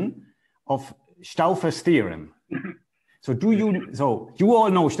demonstration of Stauffer's theorem. So you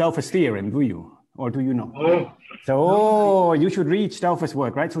all know Stauffer's theorem, do you? Or do you know? Oh. So you should read Stauffer's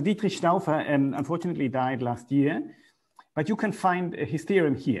work, right? So Dietrich Stauffer unfortunately died last year, but you can find his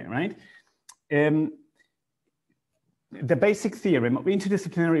theorem here, right? The basic theorem of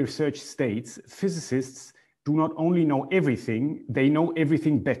interdisciplinary research states physicists do not only know everything, they know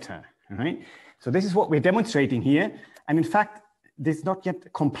everything better, right? So this is what we're demonstrating here. And in fact, this is not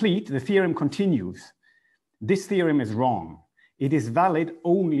yet complete. The theorem continues. This theorem is wrong. It is valid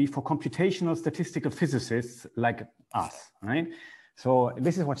only for computational statistical physicists like us, right? So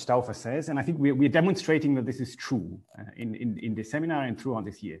this is what Stauffer says, and I think we're demonstrating that this is true in this seminar and throughout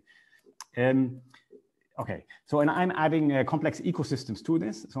this year. Okay, so and I'm adding complex ecosystems to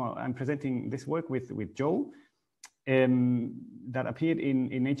this. So I'm presenting this work with Joe that appeared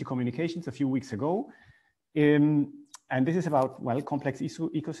in Nature Communications a few weeks ago. And this is about, well, complex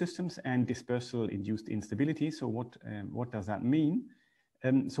ecosystems and dispersal-induced instability. So what does that mean?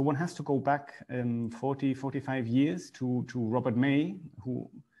 So one has to go back 40, 45 years to Robert May, who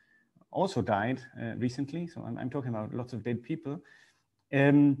also died recently. So I'm talking about lots of dead people.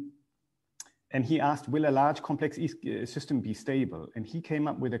 And he asked, will a large complex system be stable? And he came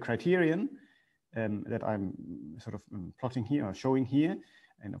up with a criterion that I'm sort of plotting here or showing here.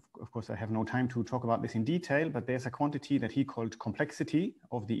 And of course, I have no time to talk about this in detail, but there's a quantity that he called complexity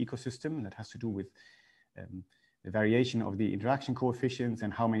of the ecosystem that has to do with the variation of the interaction coefficients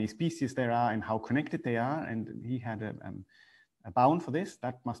and how many species there are and how connected they are. And he had a bound for this.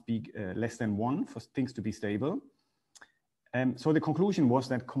 That must be less than 1 for things to be stable. So the conclusion was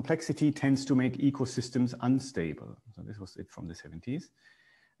that complexity tends to make ecosystems unstable. So this was it from the 70s.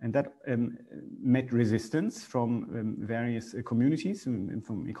 And that met resistance from various communities and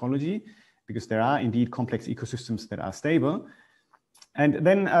from ecology, because there are indeed complex ecosystems that are stable. And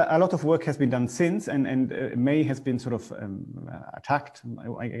then a lot of work has been done since, and May has been sort of attacked,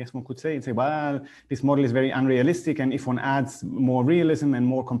 I guess one could say, and say, well, this model is very unrealistic, and if one adds more realism and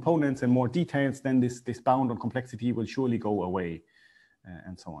more components and more details, then this bound on complexity will surely go away,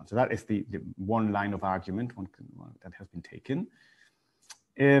 and so on. So that is the one line of argument that has been taken.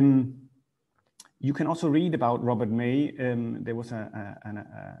 You can also read about Robert May. There was an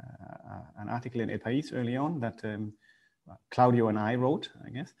article in El País early on that Claudio and I wrote, I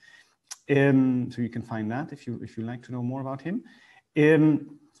guess. So you can find that if you like to know more about him.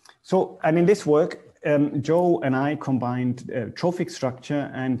 So, and in this work, Joe and I combined trophic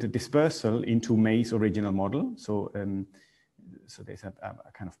structure and dispersal into May's original model. So, so there's a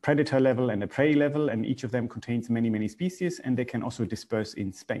kind of predator level and a prey level, and each of them contains many, many species, and they can also disperse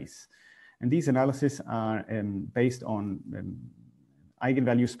in space. And these analyses are based on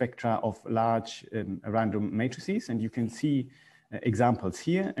eigenvalue spectra of large random matrices, and you can see examples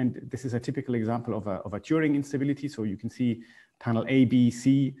here. And this is a typical example of a Turing instability. So you can see panel A, B,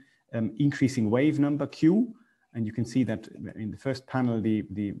 C, increasing wave number Q, and you can see that in the first panel,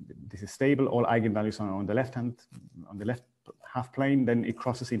 this is stable. All eigenvalues are on the left half plane. Then it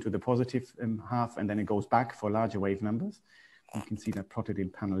crosses into the positive half, and then it goes back for larger wave numbers. You can see that plotted in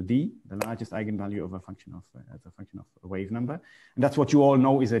panel D, the largest eigenvalue of a function of as a function of a wave number, and that's what you all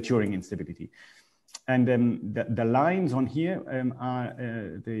know is a Turing instability. And the lines on here are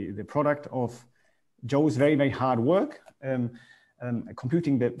the product of Joe's very, very hard work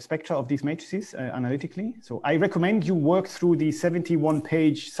computing the spectra of these matrices analytically. So I recommend you work through the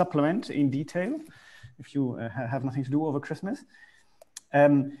 71-page supplement in detail if you have nothing to do over Christmas.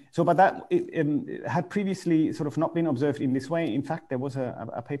 But that had previously sort of not been observed in this way. In fact, there was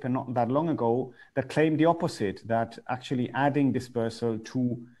a paper not that long ago that claimed the opposite, that actually adding dispersal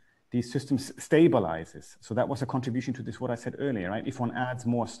to these systems stabilizes. So that was a contribution to this, what I said earlier, right? If one adds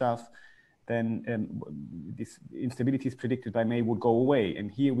more stuff, then this instabilities predicted by May would go away. And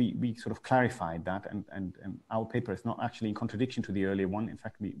here we sort of clarified that, and our paper is not actually in contradiction to the earlier one. In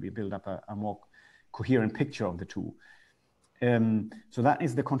fact, we build up a more coherent picture of the two. So that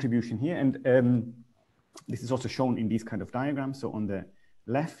is the contribution here. And this is also shown in these kind of diagrams. So on the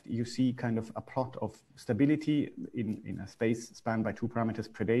left, you see kind of a plot of stability in a space spanned by two parameters,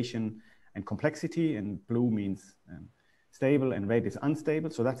 predation and complexity, and blue means stable and red is unstable.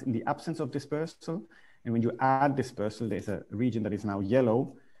 So that's in the absence of dispersal. And when you add dispersal, there's a region that is now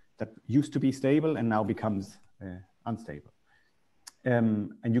yellow that used to be stable and now becomes unstable.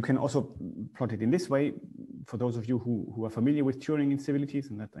 And you can also plot it in this way. For those of you who are familiar with Turing instabilities,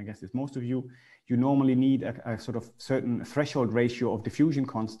 and that I guess is most of you, you normally need a sort of certain threshold ratio of diffusion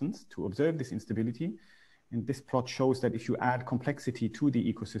constants to observe this instability. And this plot shows that if you add complexity to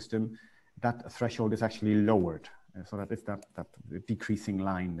the ecosystem, that threshold is actually lowered. So that is that decreasing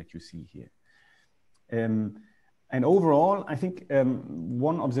line that you see here. And overall, I think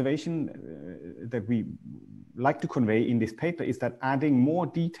one observation that we like to convey in this paper is that adding more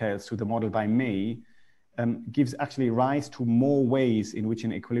details to the model by May gives actually rise to more ways in which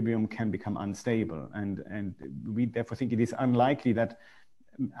an equilibrium can become unstable. And we therefore think it is unlikely that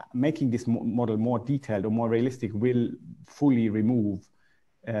making this model more detailed or more realistic will fully remove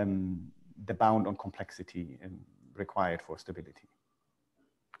the bound on complexity required for stability.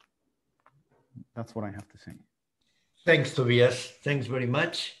 That's what I have to say. Thanks, Tobias. Thanks very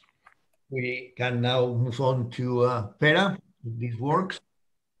much. We can now move on to Pere, if this works.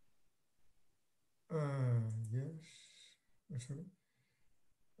 Yes.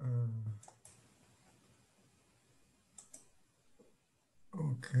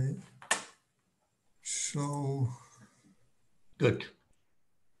 Okay. So. Good.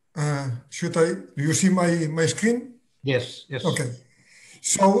 Do you see my screen? Yes. Yes. Okay.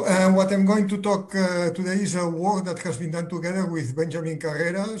 So what I'm going to talk today is a work that has been done together with Benjamin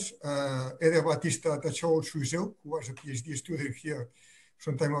Carreras, Eder Batista Tachol Suizeu, who was a PhD student here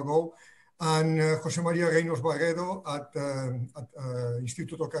some time ago, and José María Reynos Barredo at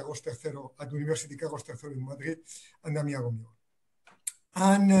Instituto Carlos III, at University Carlos III in Madrid, and Amigo Mio.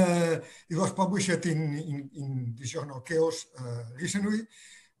 And it was published in the journal Chaos recently,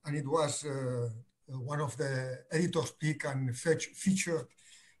 and it was one of the editors picked and featured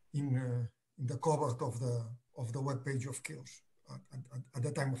in the cover of the webpage of Chaos at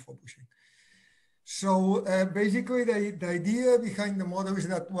the time of publishing. So basically, the idea behind the model is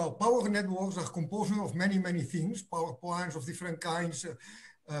that, well, power networks are composed of many, many things: power plants of different kinds,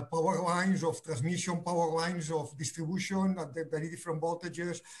 power lines of transmission, power lines of distribution at very different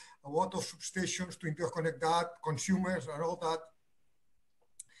voltages, a lot of substations to interconnect that, consumers and all that.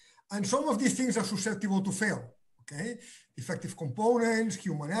 And some of these things are susceptible to fail, okay? Defective components,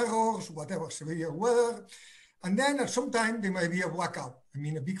 human errors, whatever, severe weather. And then at some time, there might be a blackout. I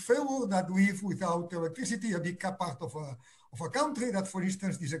mean, a big failure that live without electricity, a big part of a country that, for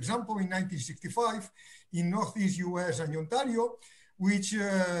instance, this example in 1965 in Northeast US and Ontario, which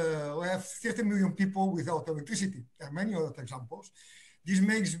left 30 million people without electricity. There are many other examples. This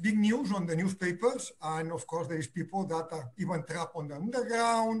makes big news on the newspapers, and of course there is people that are even trapped on the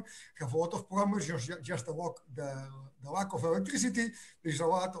underground, have a lot of problems, just the lack of electricity. There's a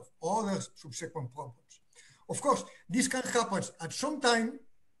lot of other subsequent problems. Of course, this can happen at some time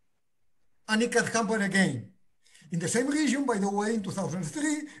and it can happen again. In the same region, by the way, in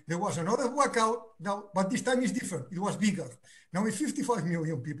 2003, there was another blackout, but this time is different. It was bigger. Now it's 55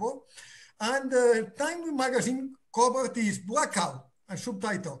 million people. And Time magazine covered this blackout and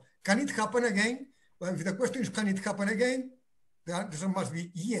subtitle, can it happen again? Well, if the question is, can it happen again? The answer must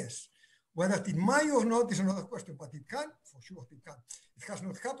be yes. Whether it might or not is another question, but it can, for sure it can. It has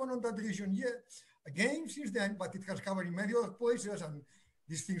not happened on that region yet, again, since then, but it has happened in many other places, and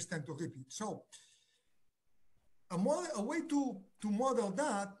these things tend to repeat. So, a way to model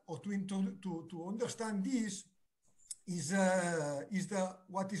that, or to understand this, is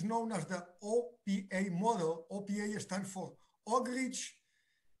what is known as the OPA model. OPA stands for Argyris,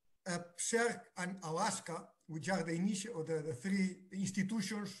 PSERC, and Alaska, which are the three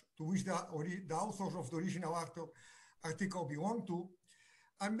institutions to which the authors of the original article belong to.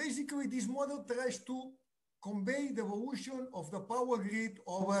 And basically, this model tries to convey the evolution of the power grid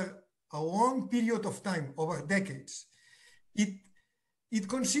over a long period of time, over decades. It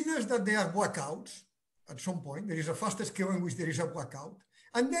considers that there are blackouts at some point. There is a faster scale in which there is a blackout.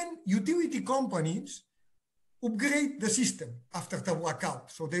 And then utility companies upgrade the system after the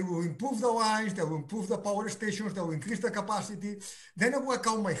blackout. So they will improve the lines, they will improve the power stations, they will increase the capacity. Then a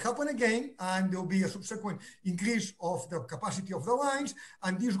blackout might happen again, and there will be a subsequent increase of the capacity of the lines,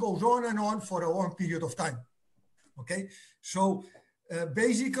 and this goes on and on for a long period of time. Okay, so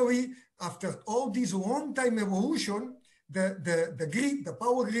basically, after all this long time evolution, the grid, the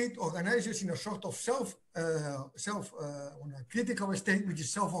power grid, organizes in a sort of on a critical state, which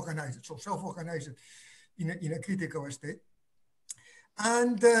is self-organized. So self-organized in a critical state.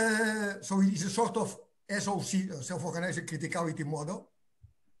 And so it is a sort of SOC, self-organized criticality model.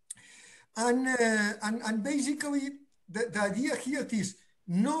 And basically, the idea here is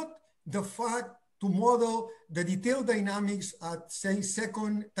not the fact to model the detailed dynamics at, say,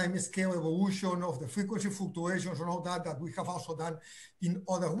 second time scale evolution of the frequency fluctuations and all that we have also done in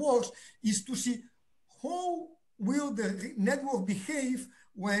other works, is to see how will the network behave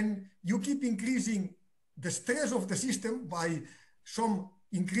when you keep increasing the stress of the system by some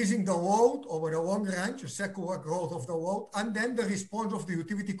increasing the load over a long range, a secular growth of the load, and then the response of the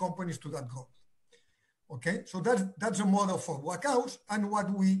utility companies to that growth. Okay, so that's a model for blackouts, and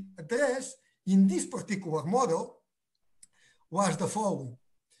what we address in this particular model was the following.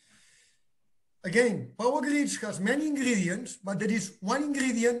 Again, power grids has many ingredients, but there is one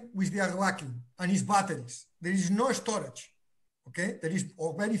ingredient which they are lacking, and it's batteries. There is no storage. Okay, there is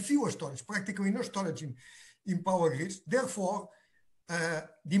or very few storage, practically no storage in power grids. Therefore,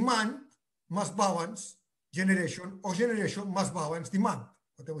 demand must balance generation, or generation must balance demand,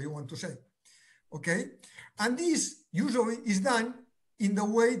 whatever you want to say. Okay, and this usually is done in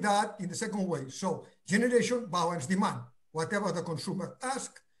the second way. So generation balance demand, whatever the consumer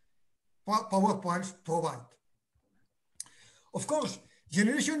asks, power plants provide. Of course,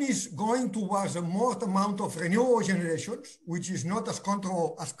 generation is going towards a more amount of renewable generations, which is not as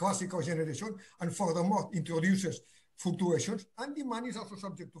controlled as classical generation, and furthermore introduces fluctuations, and demand is also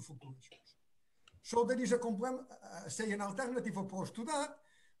subject to fluctuations. So there is say an alternative approach to that,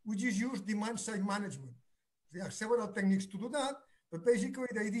 which is use demand side management. There are several techniques to do that, but basically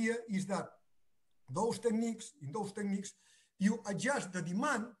the idea is that in those techniques, you adjust the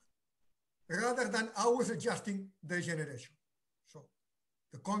demand rather than always adjusting the generation. So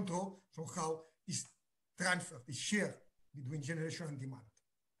the control somehow is transferred, is shared between generation and demand.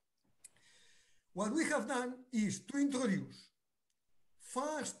 What we have done is to introduce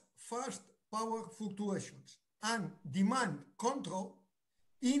fast power fluctuations and demand control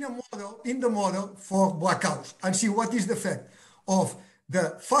in the model for blackouts, and see what is the effect of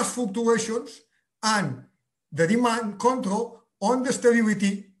the fast fluctuations and the demand control on the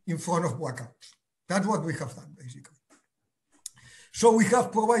stability in front of blackouts. That's what we have done, basically. So we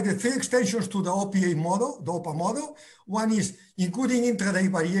have provided 3 extensions to the OPA model, the OPA model. One is including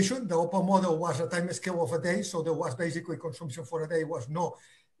intraday variation. The OPA model was a time scale of a day, so there was basically consumption for a day was no.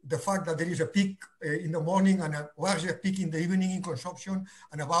 The fact that there is a peak in the morning and a larger peak in the evening in consumption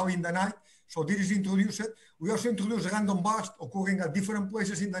and a valley in the night. So this is introduced. We also introduce random bursts occurring at different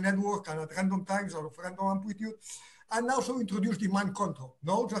places in the network and at random times or of random amplitude. And also introduce demand control.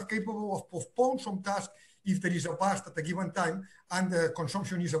 Nodes are capable of postponing some tasks if there is a burst at a given time and the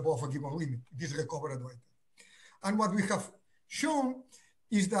consumption is above a given limit. This is recovered later. And what we have shown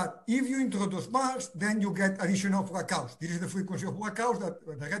is that if you introduce bursts, then you get additional blackouts. This is the frequency of blackouts, the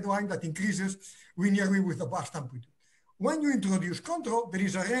red line that increases linearly with the burst amplitude. When you introduce control, there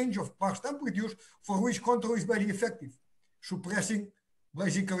is a range of burst amplitudes for which control is very effective, suppressing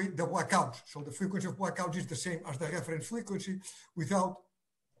basically the blackouts. So the frequency of blackouts is the same as the reference frequency without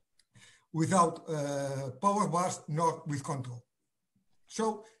without power bars nor with control.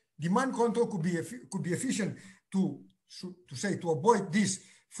 So demand control could be efficient to avoid these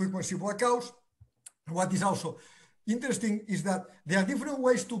frequency blackouts. What is also interesting is that there are different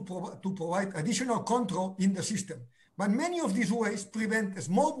ways to provide additional control in the system, but many of these ways prevent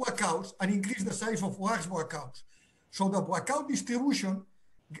small blackouts and increase the size of large blackouts. So the blackout distribution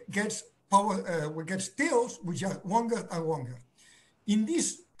gets tails which are longer and longer. In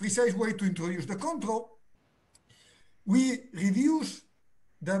this precise way to introduce the control, we reduce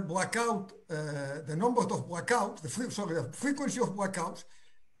the blackout, the number of blackouts, the frequency of blackouts,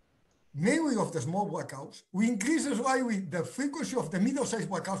 mainly of the small blackouts. We increase slightly the frequency of the middle-sized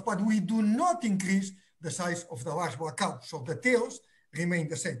blackouts, but we do not increase the size of the large blackouts. So the tails remain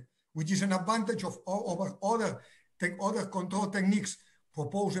the same, which is an advantage of over other control techniques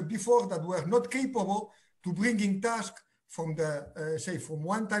proposed before that were not capable to bring in task from the, say, from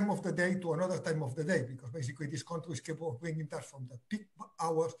one time of the day to another time of the day, because basically this control is capable of bringing tasks from the peak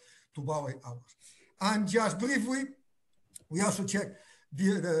hours to valley hours. And just briefly, we also check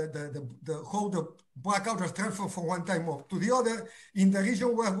how the blackout is transferred from one time to the other. In the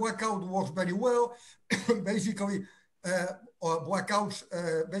region where blackout works very well, basically, blackouts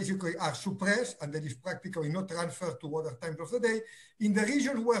basically are suppressed and there is practically no transfer to other times of the day. In the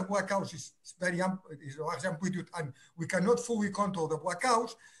regions where blackouts is large amplitude and we cannot fully control the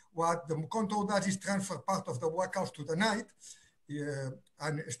blackouts, what the control does is transfer part of the blackouts to the night,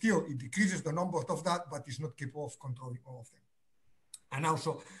 and still it decreases the number of that, but it's not capable of controlling all of them. And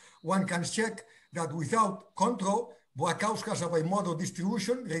also, one can check that without control, blackouts has a bimodal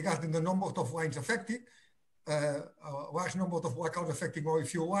distribution regarding the number of lines affected. A large number of blackouts affecting only a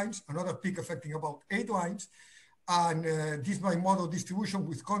few lines, another peak affecting about 8 lines. And this bimodal distribution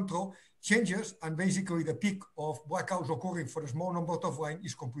with control changes, and basically the peak of blackouts occurring for a small number of lines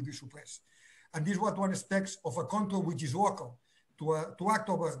is completely suppressed. And this is what one expects of a control which is local. To act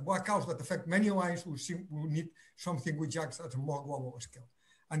over blackouts that affect many lines, we need something which acts at a more global scale.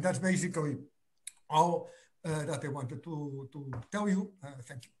 And that's basically all that I wanted to tell you.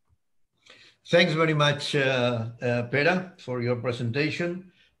 Thank you. Thanks very much, Pere, for your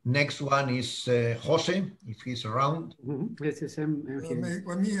presentation. Next one is Jose, if he's around. Mm-hmm. Yes, I'm here.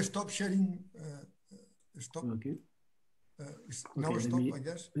 Let me stop sharing. Stop. Okay. Now stop, I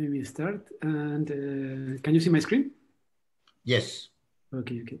guess. Let me start. And can you see my screen? Yes.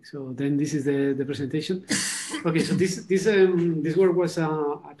 Okay. So then this is the presentation. Okay, so this work was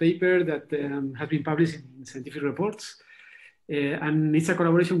a paper that has been published in scientific reports, and it's a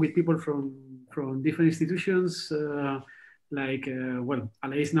collaboration with people from different institutions, like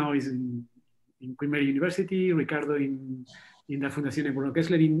Aleix now is in Queen Mary University, Ricardo in la Fondazione Bruno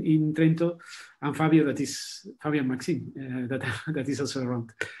Kessler in Trento, and Fabio, Fabio and Maxime, that is also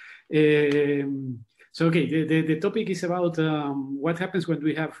around. So okay, the topic is about what happens when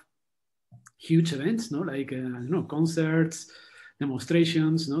we have huge events, no, like I don't know, concerts,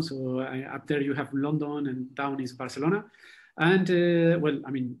 demonstrations, no. So up there you have London, and down is Barcelona, and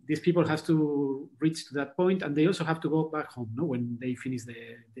these people have to reach to that point, and they also have to go back home, no, when they finish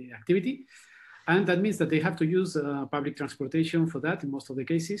the activity, and that means that they have to use public transportation for that in most of the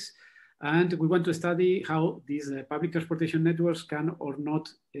cases. And we want to study how these public transportation networks can or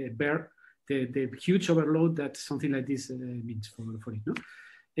not bear the huge overload that something like this means for it. No?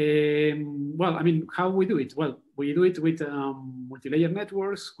 How we do it? Well, we do it with multi-layer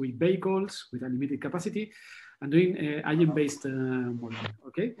networks, with vehicles, with unlimited capacity, and doing agent-based modeling.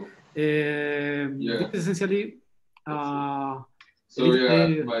 Okay. This essentially.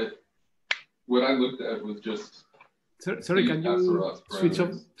 What I looked at was just. Sorry, can you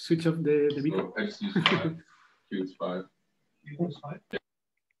switch off the video? I just used 5. Use 5.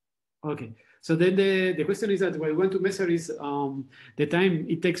 Okay, so then the question is that what we want to measure is the time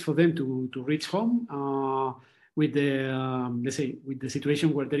it takes for them to reach home with the, let's say, with the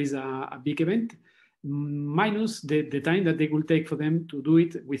situation where there is a big event, minus the time that they will take for them to do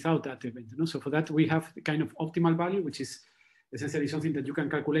it without that event. You know? So for that, we have the kind of optimal value, which is essentially something that you can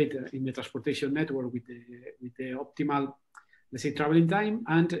calculate in the transportation network with the optimal, let's say, traveling time.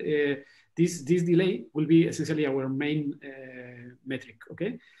 And this delay will be essentially our main metric,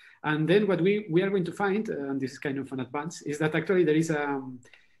 okay? And then what we are going to find, and this is kind of an advance, is that actually there is an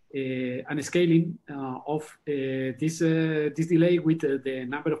scaling of this delay with the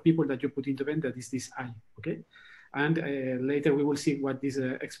number of people that you put into event, that is this I, okay? And later we will see what this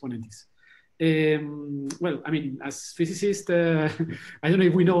exponent is. Well, I mean, as physicists, I don't know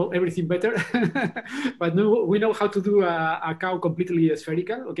if we know everything better, but we know how to do a cow completely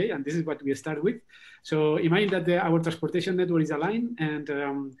spherical, okay? And this is what we start with. So imagine that our transportation network is aligned, and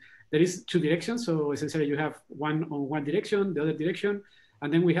there is two directions. So essentially you have one on one direction, the other direction,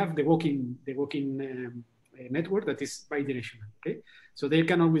 and then we have the walking network that is bidirectional. Okay, so they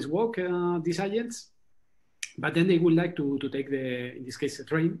can always walk these agents, but then they would like to take in this case, a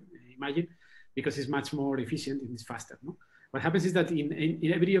train, imagine, because it's much more efficient and it's faster. No? What happens is that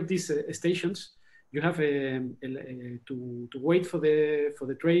in every of these stations, you have to wait for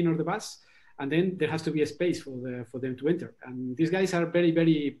the train or the bus, and then there has to be a space for them to enter. And these guys are very,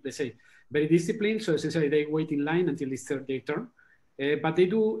 very, let's say, very disciplined. So essentially they wait in line until it's their turn. But they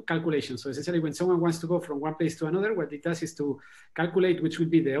do calculations. So essentially when someone wants to go from one place to another, what it does is to calculate which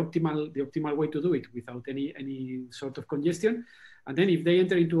would be the optimal way to do it without any sort of congestion. And then if they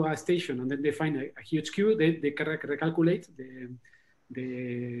enter into a station and then they find a huge queue, they can recalculate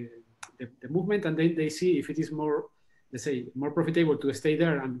the movement, and then they see if it is more, let's say, more profitable to stay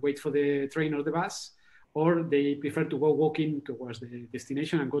there and wait for the train or the bus, or they prefer to go walking towards the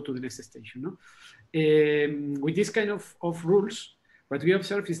destination and go to the next station. No? With this kind of rules, what we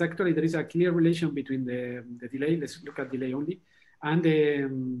observe is actually there is a clear relation between the delay, let's look at delay only, and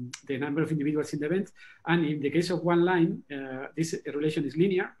the number of individuals in the event. And in the case of one line, this relation is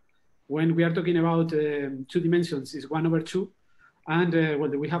linear. When we are talking about 2 dimensions, is 1/2. And well,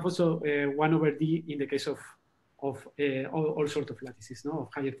 we have also 1/d in the case of all sorts of lattices, no, of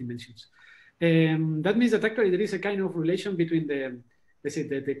higher dimensions. That means that actually there is a kind of relation between let's say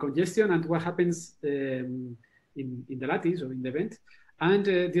the congestion and what happens in the lattice or in the event. And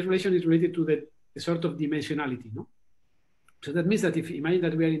this relation is related to the sort of dimensionality, no? So that means that if imagine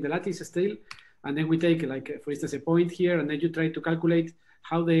that we are in the lattice still, and then we take, like, for instance, a point here, and then you try to calculate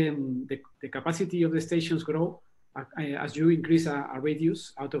how the capacity of the stations grow as you increase a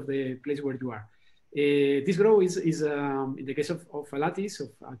radius out of the place where you are. This growth is in the case of a lattice, of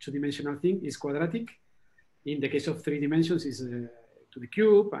a 2-dimensional thing, is quadratic. In the case of 3 dimensions, is to the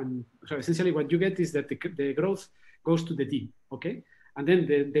cube. And so essentially what you get is that the growth goes to the d, okay? And then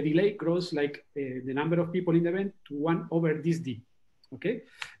the delay grows like the number of people in the event to 1/this d, okay?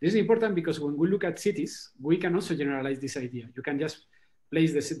 This is important because when we look at cities, we can also generalize this idea. You can just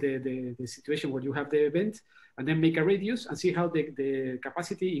place the situation where you have the event and then make a radius and see how the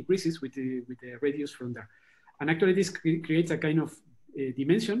capacity increases with the radius from there. And actually this creates a kind of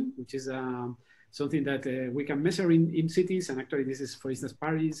dimension, which is something that we can measure in cities. And actually this is, for instance,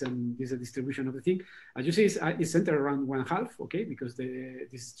 Paris, and this is a distribution of the thing. As you see, it's centered around 1/2, okay, because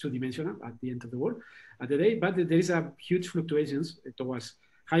this is 2-dimensional at the end of the world, at the day, but there is a huge fluctuations towards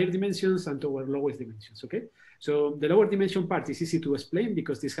higher dimensions and toward lower dimensions, okay? So the lower dimension part is easy to explain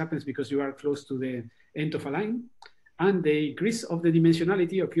because this happens because you are close to the end of a line. And the increase of the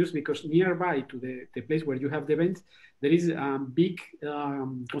dimensionality occurs because nearby to the place where you have the event, there is a big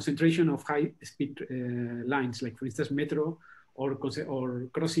concentration of high-speed lines, like, for instance, metro or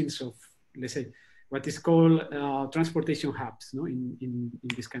crossings of, let's say, what is called transportation hubs, no, in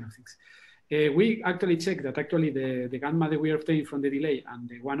these kind of things. We actually check that actually the gamma that we obtain from the delay and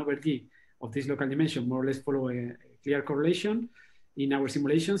the 1/d of this local dimension more or less follow a clear correlation in our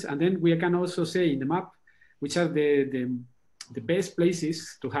simulations. And then we can also say in the map which are the best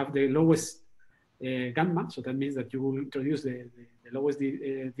places to have the lowest gamma. So that means that you will introduce the lowest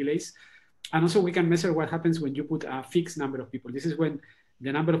delays. And also we can measure what happens when you put a fixed number of people. This is when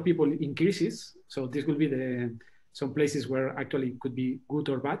the number of people increases. So this will be some places where actually it could be good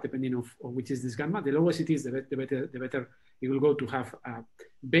or bad, depending on which is this gamma. The lowest it is, the better it will go to have a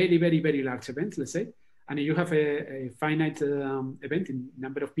very, very, very large event, let's say. And if you have a finite event in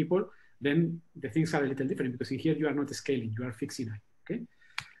number of people, then the things are a little different because in here you are not scaling, you are fixing it, okay?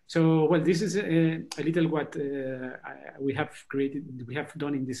 So, well, this is a little what we have created, we have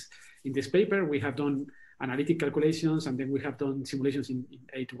done in this paper. We have done analytic calculations, and then we have done simulations in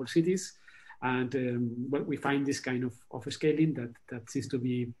 8 world cities. And well, we find this kind of scaling that seems to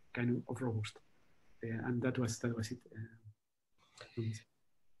be kind of robust. And that was it.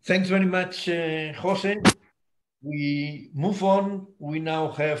 Thanks very much, Jose. We move on. We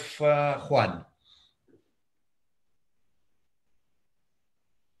now have Juan.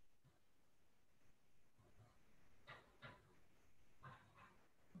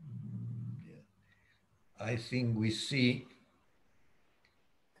 I think we see.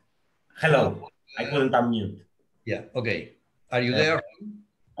 Hello, I couldn't unmute. Yeah, okay. Are you there?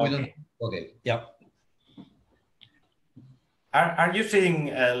 Okay. Okay, yeah. Are you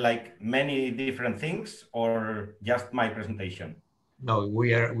seeing like many different things or just my presentation? No,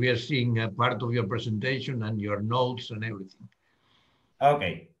 we are seeing part of your presentation and your notes and everything.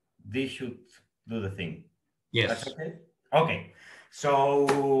 Okay, this should do the thing. Yes. That's okay? Okay,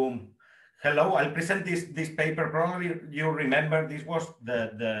 so Hello, I'll present this paper. Probably you remember this was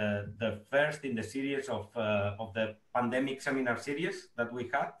the first in the series of the pandemic seminar series that we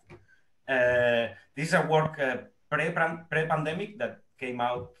had. This is a work pre-pandemic that came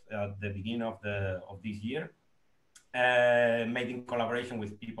out at the beginning of this year, made in collaboration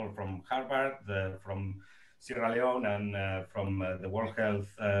with people from Harvard, from Sierra Leone, and from the World Health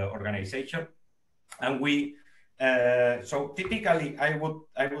Organization. And we so typically, I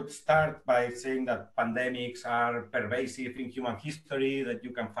would start by saying that pandemics are pervasive in human history, that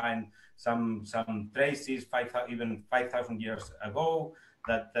you can find some traces even 5,000 years ago,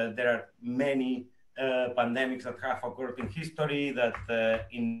 that there are many pandemics that have occurred in history, that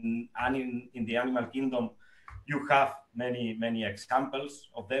in the animal kingdom, you have many examples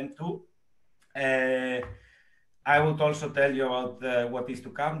of them too. I would also tell you about what is to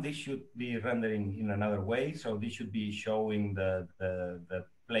come. This should be rendering in another way. So this should be showing the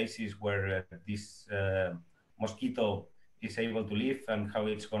places where this mosquito is able to live and how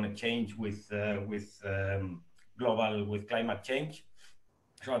it's going to change with climate change.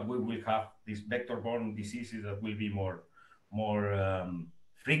 So that we will have these vector-borne diseases that will be more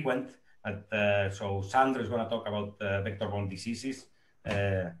frequent. So Sandra is going to talk about vector-borne diseases,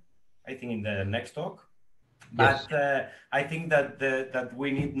 I think in the next talk. But I think that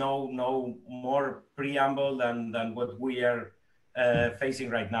we need no more preamble than what we are facing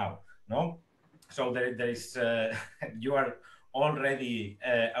right now. No, so there is you are already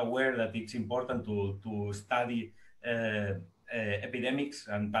aware that it's important to study epidemics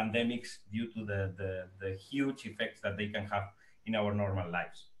and pandemics due to the huge effects that they can have in our normal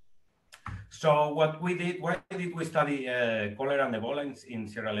lives. So what we did, why did we study cholera and Ebola in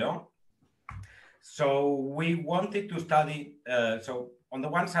Sierra Leone? So we wanted to study, so on the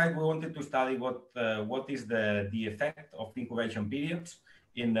one side, we wanted to study what is the effect of incubation periods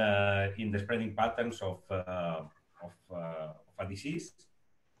in the spreading patterns of a disease.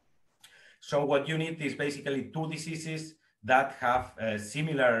 So what you need is basically two diseases that have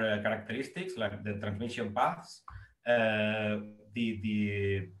similar characteristics, like the transmission paths, the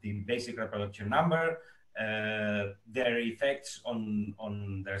basic reproduction number, their effects on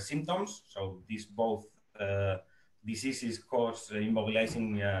their symptoms. So these both diseases cause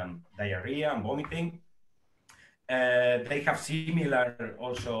immobilizing diarrhea and vomiting. They have similar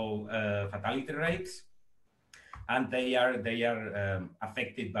also fatality rates, and they are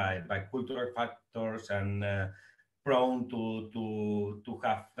affected by cultural factors and prone to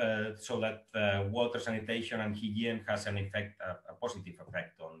have so that water sanitation and hygiene has an effect, a positive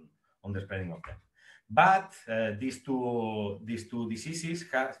effect on the spreading of them. But these two diseases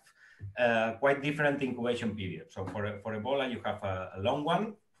have quite different incubation periods. So for Ebola, you have a long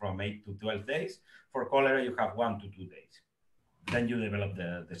one from 8 to 12 days. For cholera, you have 1 to 2 days. Then you develop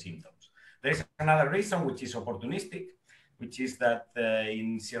the symptoms. There is another reason, which is opportunistic, which is that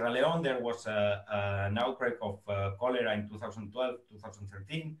in Sierra Leone, there was an outbreak of cholera in 2012,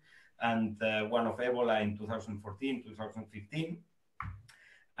 2013, and one of Ebola in 2014, 2015.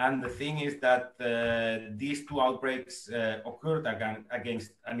 And the thing is that these two outbreaks occurred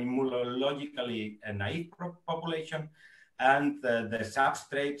against an immunologically naive population, and the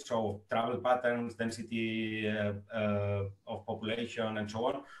substrates, so travel patterns, density of population, and so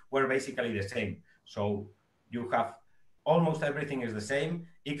on, were basically the same. So you have almost everything is the same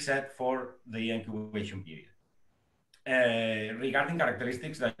except for the incubation period. Regarding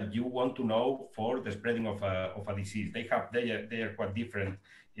characteristics that you want to know for the spreading of a disease, they are quite different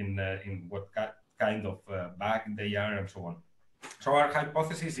in what kind of bag they are and so on. So our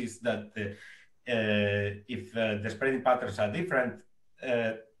hypothesis is that if the spreading patterns are different,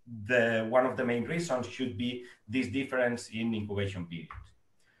 one of the main reasons should be this difference in incubation periods.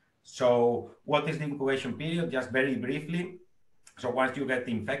 So what is the incubation period? Just very briefly. So once you get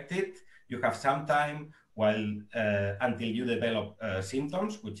infected, you have some time until you develop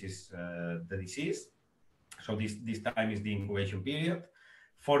symptoms, which is the disease. So this time is the incubation period.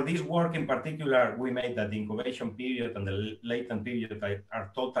 For this work in particular, we made that the incubation period and the latent period are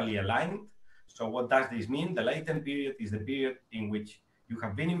totally aligned. So what does this mean? The latent period is the period in which you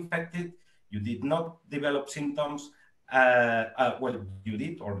have been infected, you did not develop symptoms, well, you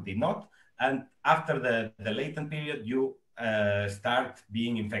did or did not, and after the latent period, you start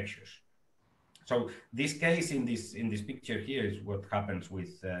being infectious. So this case in this picture here is what happens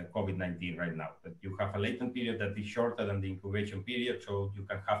with COVID-19 right now, that you have a latent period that is shorter than the incubation period, so you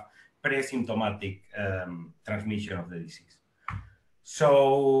can have pre-symptomatic transmission of the disease.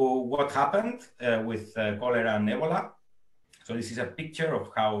 So what happened with cholera and Ebola? So this is a picture of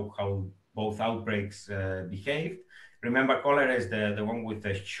how both outbreaks behaved. Remember, cholera is the one with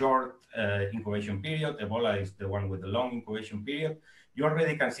the short incubation period. Ebola is the one with the long incubation period. You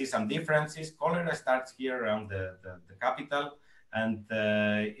already can see some differences. Cholera starts here around the capital, and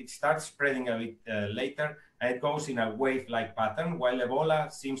it starts spreading a bit later, and it goes in a wave-like pattern, while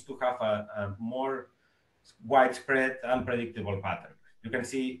Ebola seems to have a more widespread, unpredictable pattern. You can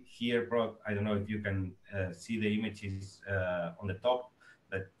see here, I don't know if you can see the images on the top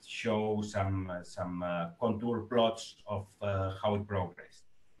that show some contour plots of how it progressed.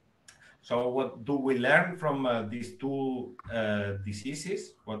 So what do we learn from these two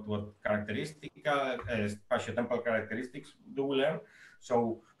diseases? What characteristic, spatiotemporal characteristics do we learn?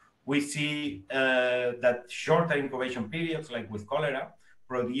 So we see that shorter incubation periods, like with cholera,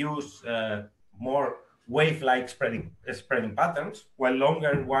 produce more wave-like spreading patterns, while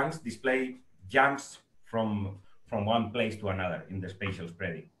longer ones display jumps from one place to another in the spatial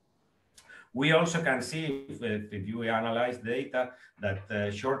spreading. We also can see, if you analyze the data,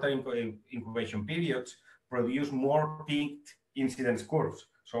 that shorter incubation periods produce more peaked incidence curves.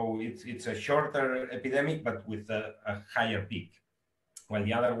 So it's a shorter epidemic, but with a higher peak. While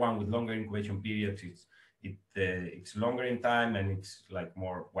the other one with longer incubation periods, it's longer in time and it's like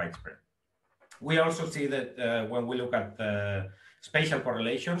more widespread. We also see that when we look at spatial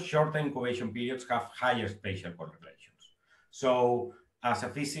correlations, shorter incubation periods have higher spatial correlations. So as a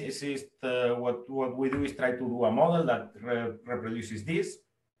physicist, what we do is try to do a model that reproduces this.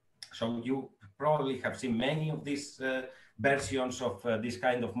 So you probably have seen many of these versions of this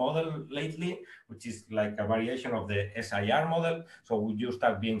kind of model lately, which is like a variation of the SIR model. So you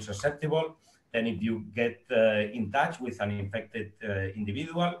start being susceptible. Then if you get in touch with an infected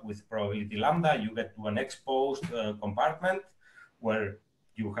individual with probability lambda, you get to an exposed compartment where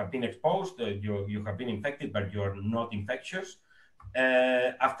you have been exposed, you have been infected, but you're not infectious.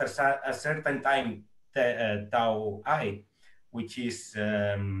 After a certain time, tau I, which is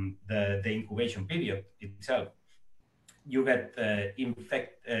the incubation period itself, you get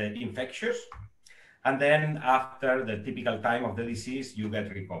infectious. And then after the typical time of the disease, you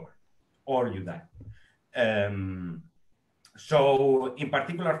get recovered, or you die. So in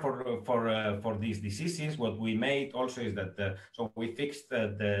particular for these diseases, what we made also is that, so we fixed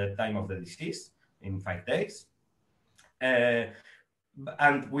the time of the disease in 5 days,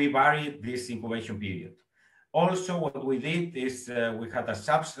 and we varied this incubation period. Also, what we did is we had a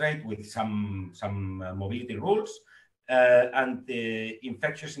substrate with some mobility rules, and the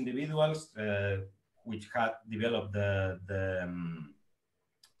infectious individuals which had developed the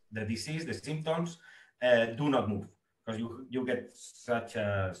disease, the symptoms, do not move, because you get such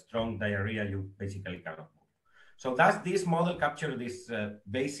a strong diarrhea, you basically cannot move. So does this model capture these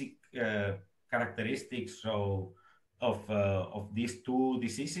basic characteristics of these two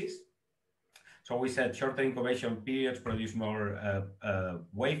diseases? So we said shorter incubation periods produce more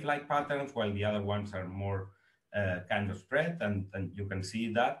wave-like patterns, while the other ones are more kind of spread, and you can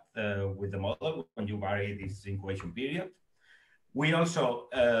see that with the model when you vary this incubation period. We also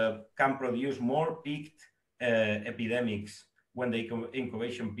can produce more peaked epidemics when the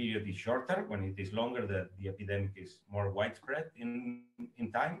incubation period is shorter. When it is longer, the epidemic is more widespread in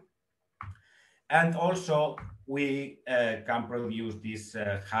time. And also, we can produce these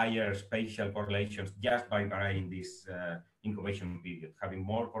higher spatial correlations just by varying this incubation period, having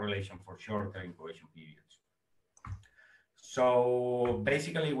more correlation for shorter incubation periods. So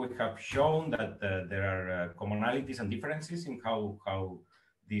basically, we have shown that there are commonalities and differences in how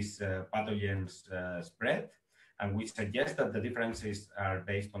these pathogens spread. And we suggest that the differences are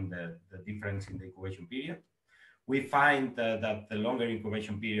based on the difference in the incubation period. We find that the longer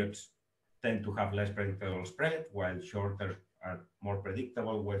incubation periods tend to have less predictable spread, while shorter are more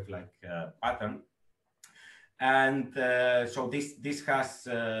predictable wave-like pattern. And so this has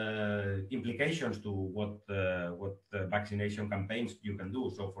implications to what vaccination campaigns you can do.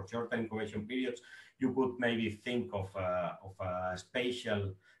 So for shorter incubation periods, you could maybe think of a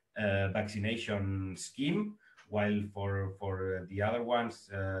spatial vaccination scheme, while for the other ones,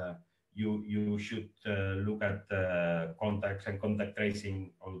 you should look at contacts and contact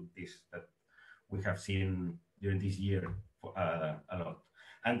tracing, all this that we have seen during this year a lot.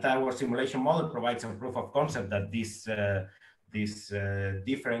 And our simulation model provides a proof of concept that these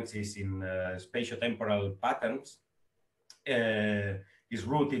differences in spatiotemporal patterns is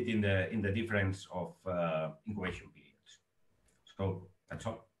rooted in the difference of incubation periods. So that's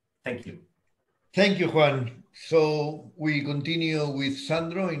all. Thank you. Thank you, Juan. So we continue with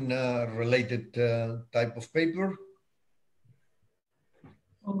Sandro in a related type of paper.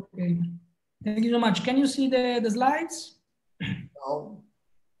 Okay. Thank you so much. Can you see the slides? No.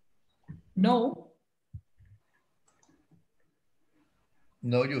 No?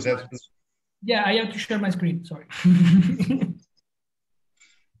 No, you have to. Yeah, I have to share my screen, sorry.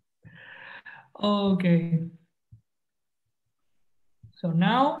 Okay. So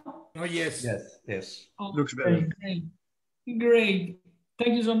now? Oh, yes. Yes, yes. Okay, Looks better. great. Great.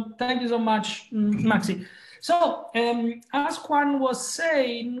 Thank you so much, Maxi. So, as Juan was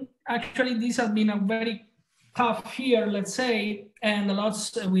saying, actually, this has been a very tough year, let's say, and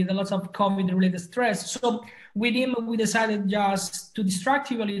with a lot of COVID-related stress. So with him, we decided just to distract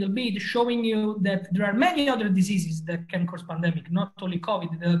you a little bit, showing you that there are many other diseases that can cause pandemic, not only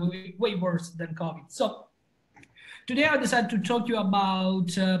COVID, that are way worse than COVID. So today I decided to talk to you about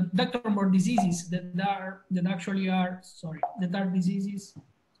vector-borne diseases that are diseases.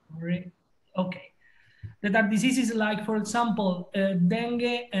 That are diseases like, for example,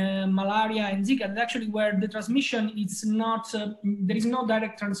 dengue, malaria, and Zika, that actually where the transmission is not, there is no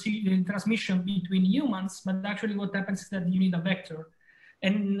direct transmission between humans, but actually what happens is that you need a vector.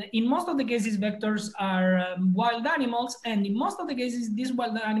 And in most of the cases, vectors are wild animals, and in most of the cases, this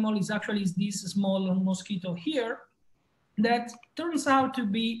wild animal is actually this small mosquito here that turns out to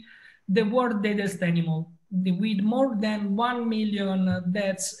be the world's deadliest animal, with more than 1 million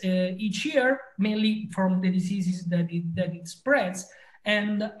deaths each year, mainly from the diseases that it spreads.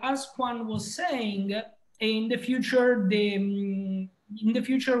 And as Juan was saying, in the future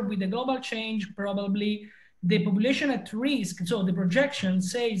with the global change, probably the population at risk, so the projection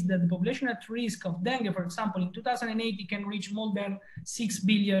says that the population at risk of dengue, for example, in 2080 can reach more than 6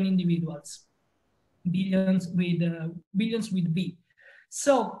 billion individuals, billions with B.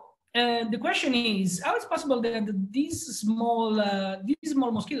 So the question is, how is it possible that this small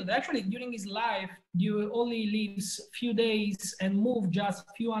mosquito that actually during his life you only lives few days and move just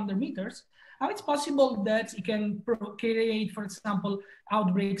a few hundred meters, how it's possible that it can create, for example,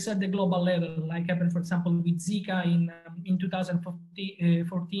 outbreaks at the global level, like happened, for example, with Zika in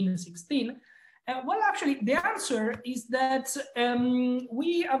 2014 and 16? Well, actually, the answer is that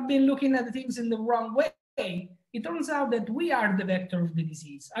we have been looking at things in the wrong way. It turns out that we are the vector of the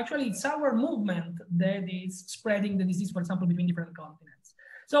disease. Actually, it's our movement that is spreading the disease, for example, between different continents.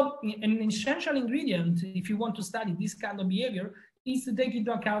 So an essential ingredient, if you want to study this kind of behavior, is to take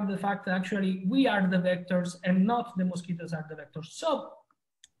into account the fact that actually we are the vectors and not the mosquitoes are the vectors. So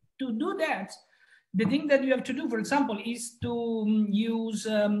to do that, the thing that you have to do, for example, is to use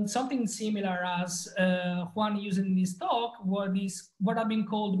something similar as Juan used in this talk, what have been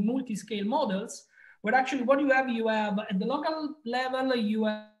called multi-scale models, where actually what you have at the local level, you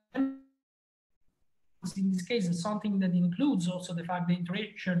have, in this case, something that includes also the fact the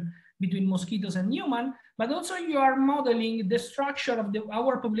interaction between mosquitoes and human, but also you are modeling the structure of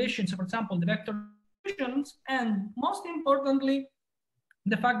our populations, for example, the vector populations, and most importantly,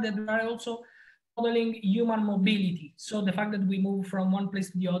 the fact that we are also modeling human mobility. So the fact that we move from one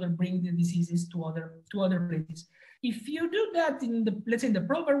place to the other, bring the diseases to other places. If you do that in the, let's say, in the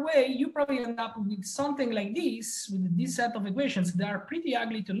proper way, you probably end up with something like this, with this set of equations that are pretty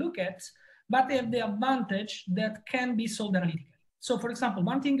ugly to look at, but they have the advantage that can be solved analytically. So for example,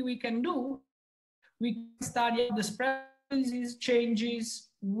 one thing we can do, we can study the spread of disease changes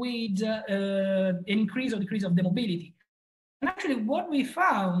with increase or decrease of the mobility. And actually what we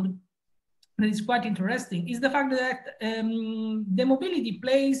found that is quite interesting is the fact that the mobility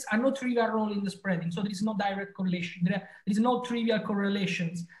plays a no trivial role in the spreading. So there is no direct correlation. There is no trivial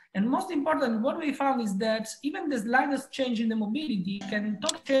correlations. And most important, what we found is that even the slightest change in the mobility can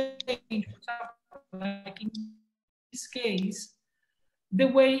totally change, for example, like in this case, the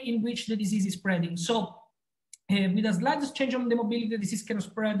way in which the disease is spreading. So with the slightest change on the mobility, the disease can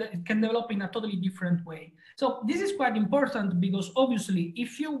spread, it can develop in a totally different way. So this is quite important because obviously,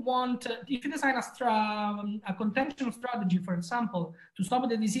 if you design a contention strategy, for example, to stop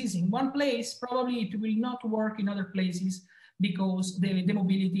the disease in one place, probably it will not work in other places because the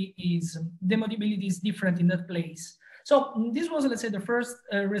mobility is different in that place. So this was, let's say, the first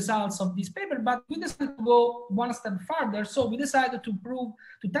results of this paper, but we decided to go one step further. So we decided to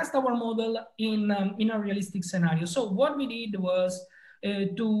test our model in a realistic scenario. So what we did was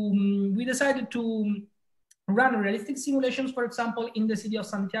we decided to run realistic simulations, for example, in the city of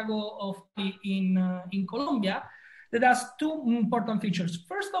Santiago in Colombia, that has two important features.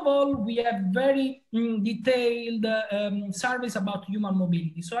 First of all, we have very detailed surveys about human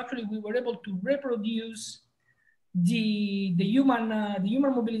mobility. So actually, we were able to reproduce the human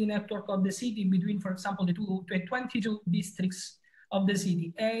mobility network of the city between, for example, the 22 districts of the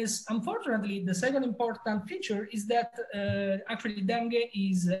city. As unfortunately, the second important feature is that actually dengue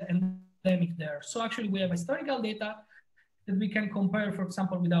is endemic there. So actually, we have historical data that we can compare, for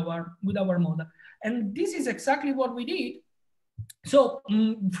example, with our model. And this is exactly what we did So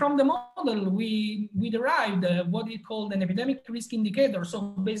from the model, we derived what we called an epidemic risk indicator. So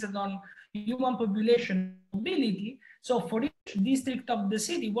based on human population mobility. So for each district of the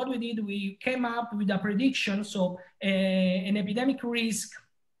city, what we did, we came up with a prediction. So an epidemic risk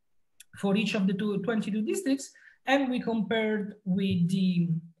for each of the 22 districts, and we compared with the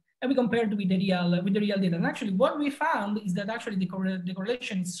real data. And actually, what we found is that actually the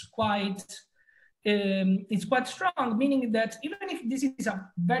correlation is quite strong, meaning that even if this is a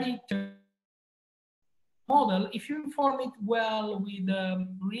very model, if you inform it well with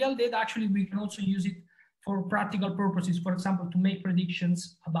real data, actually we can also use it for practical purposes, for example, to make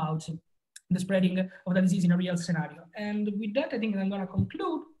predictions about the spreading of the disease in a real scenario. And with that, I think I'm going to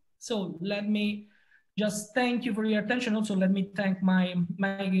conclude. So let me just thank you for your attention. Also, let me thank my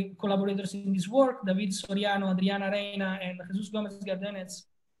collaborators in this work, David Soriano, Adriana Reina, and Jesus Gomez Gardenez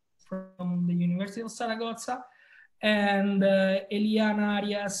from the University of Zaragoza, and Eliana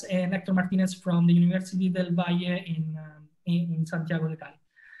Arias and Hector Martinez from the University del Valle in Santiago de Cali.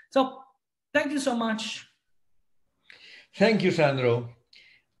 So thank you so much. Thank you, Sandro.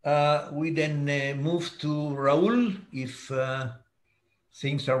 We then move to Raul, if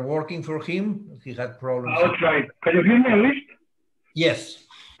things are working for him. He had problems. I'll try. Can you hear me at least? Yes.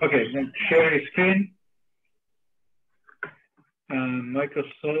 Okay, then share screen.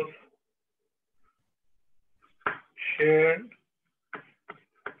 Microsoft. Share.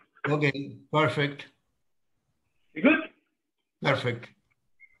 Okay, perfect. You good? Perfect.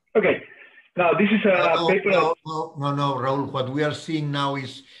 Okay. Now this is a paper. No, Raul. What we are seeing now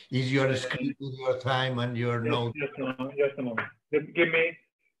is your screen with your time and your notes. Just a moment. Give me.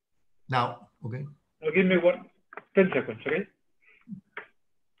 Now, okay. Now give me 10 seconds, okay?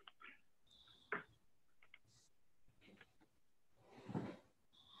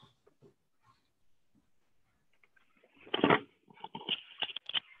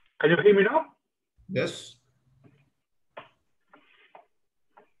 Can you hear me now? Yes.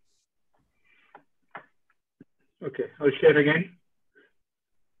 Okay, I'll share again.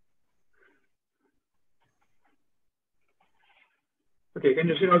 Okay, can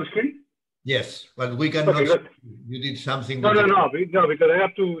you see on the screen? Yes, but we cannot. Okay, good. You did something. No, because I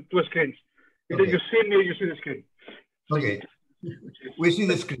have two screens. Either you see me or you see the screen. Okay. We see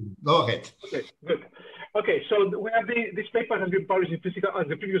the screen. Go ahead. Okay, good. Okay, so we have this paper has been published in Physical, as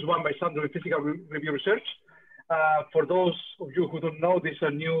the previous one by Sandro in Physical Review Research. For those of you who don't know, this is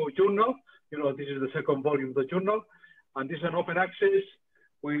a new journal. You know, this is the second volume of the journal, and this is an open access,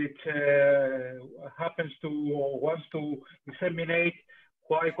 which happens to or wants to disseminate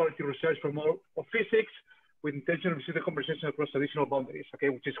high quality research from all of physics with intention to see the conversation across traditional boundaries, okay,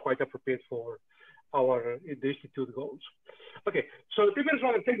 which is quite appropriate for the Institute goals. Okay, so the paper is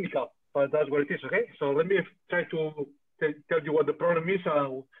rather technical, but that's what it is, okay? So let me try to tell you what the problem is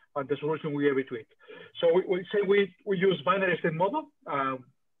and the solution we have to it. So we use binary state model.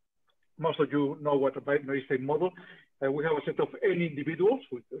 Most of you know what a binary state model. We have a set of n individuals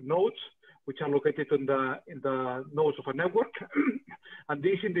with nodes, which are located in the nodes of a network. And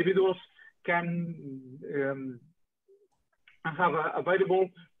these individuals can have a variable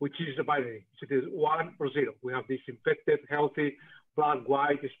which is a binary. So it is 1 or 0. We have this infected, healthy, black,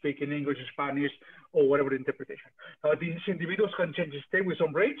 white, speaking English, Spanish, or whatever interpretation. These individuals can change state with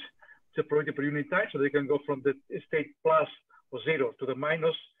some rates, separated per unit time, so they can go from the state plus or 0 to the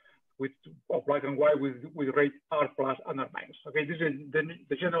minus with black and white with rate R plus and R minus. Okay, this is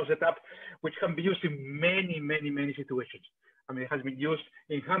the general setup, which can be used in many situations. I mean, it has been used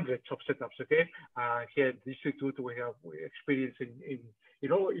in hundreds of setups. Okay, here at the Institute we have experience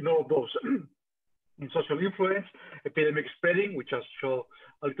in all of those. In social influence, epidemic spreading, which has shown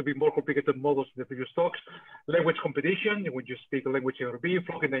a little bit more complicated models in the previous talks, language competition, in which you speak a language A or B,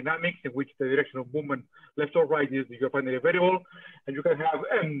 flocking dynamics, in which the direction of movement left or right is your binary variable, and you can have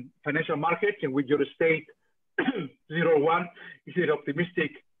financial markets, in which your state 0 or 1 is either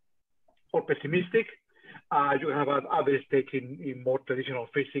optimistic or pessimistic. You have other stakes in more traditional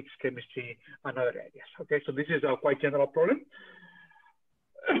physics, chemistry, and other areas. Okay, so this is a quite general problem.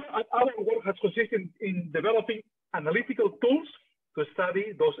 Our work has consisted in developing analytical tools to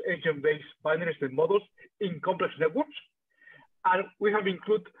study those agent-based binary state models in complex networks. And we have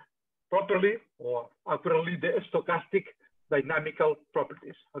included properly or accurately the stochastic dynamical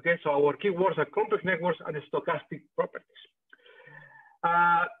properties. Okay, so our keywords are complex networks and stochastic properties.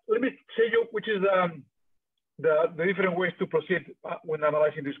 Let me show you which is the different ways to proceed when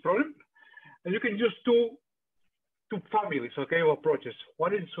analyzing this problem. And you can use two families, okay, of approaches.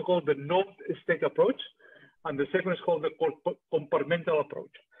 One is called the node state approach, and the second is called the compartmental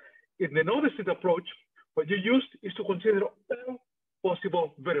approach. In the node state approach, what you use is to consider all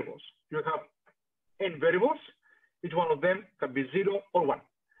possible variables. You have n variables. Each one of them can be 0 or 1.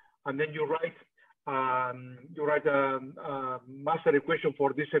 And then you write a master equation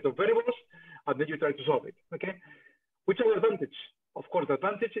for this set of variables, and then you try to solve it, okay? Which is the advantage? Of course, the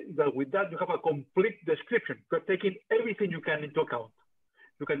advantage is that with that, you have a complete description. You're taking everything you can into account.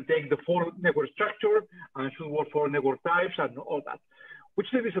 You can take the full network structure and should work for network types and all that. Which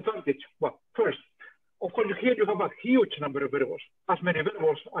is the disadvantage? Well, first, of course, here you have a huge number of variables, as many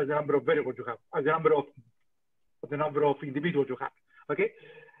variables as the number of variables you have, as the number of individuals you have, okay?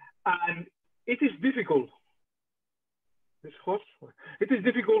 And it is difficult. It is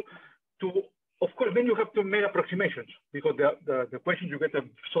difficult to, of course, then you have to make approximations because the questions you get are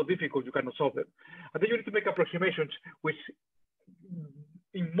so difficult you cannot solve them. And then you need to make approximations which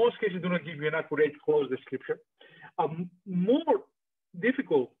in most cases do not give you an accurate close description. More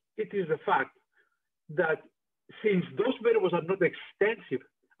difficult, it is the fact that since those variables are not extensive,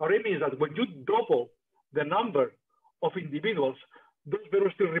 our aim is that when you double the number of individuals, those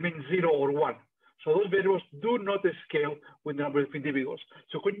variables still remain 0 or 1. So those variables do not scale with the number of individuals.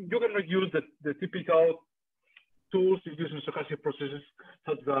 So you cannot use the typical tools you use in stochastic processes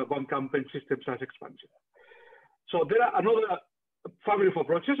such as one-campaign systems as expansion. So there are another family of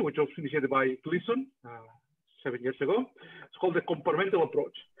approaches, which was initiated by Gleason 7 years ago. It's called the compartmental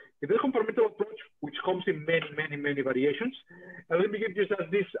approach. It is a compartmental approach, which comes in many variations. And let me give you just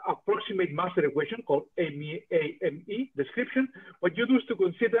this approximate master equation called AME description. What you do is to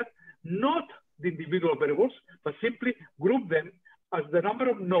consider not the individual variables, but simply group them as the number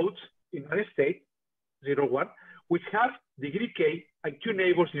of nodes in a state, 0, 1, which have degree k and q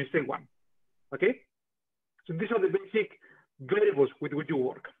neighbors in state 1. Okay? So these are the basic variables with which you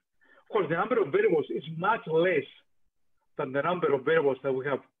work. Of course, the number of variables is much less than the number of variables that we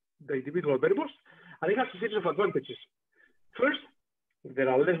have, the individual variables, and it has a series of advantages. First, there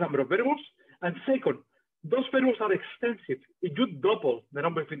are less number of variables, and second, those variables are extensive. If you double the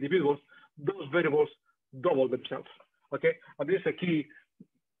number of individuals, those variables double themselves. Okay, and this is a key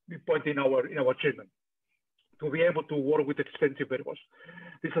point in our treatment, to be able to work with extensive variables.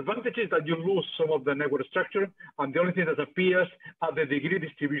 Disadvantage is that you lose some of the network structure, and the only thing that appears are the degree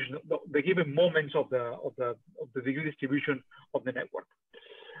distribution, the given moments of the degree distribution of the network.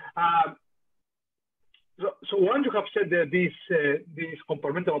 So once you have said this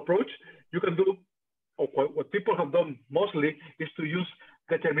compartmental approach, you can do, or what people have done mostly, is to use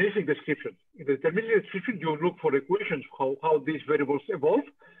deterministic description. In the deterministic description, you look for equations, how these variables evolve,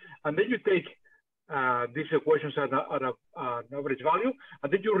 and then you take these equations at an average value,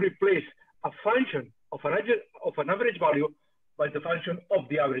 and then you replace a function of an average value by the function of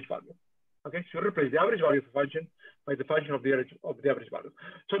the average value. Okay, so you replace the average value of the function by the function of the average value.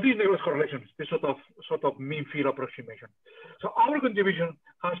 So these are correlations, this sort of mean field approximation. So our contribution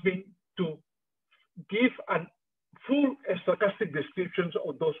has been to give a full stochastic descriptions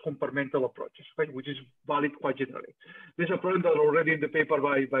of those compartmental approaches, right, which is valid quite generally. There's a problem that already in the paper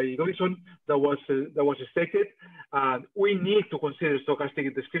by Gleason that was stated. We need to consider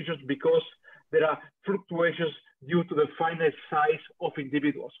stochastic descriptions because there are fluctuations due to the finite size of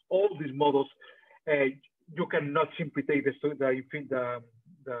individuals. All these models, you cannot simply take the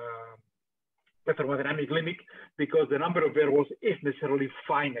thermodynamic limit because the number of variables is necessarily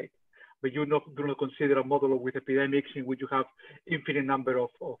finite. But you do not consider a model with epidemics in which you have infinite number of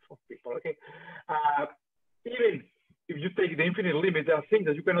people. Okay, even if you take the infinite limit, there are things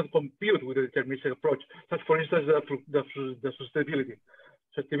that you cannot compute with a deterministic approach, such for instance the sustainability.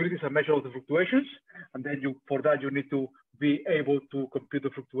 Sustainability is a measure of the fluctuations, and then for that you need to be able to compute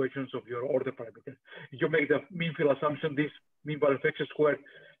the fluctuations of your order parameters. If you make the mean field assumption, this mean value of x squared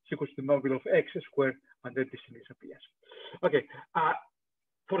is equal to the mean value of x squared, and then this disappears. Okay.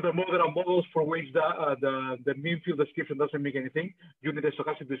 For the models for which the mean field description doesn't make anything, you need a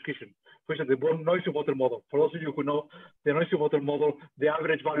stochastic description. For instance, the noisy water model. For those of you who know the noisy water model, the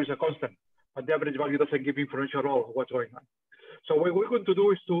average value is a constant, and the average value doesn't give information at all of what's going on. So what we're going to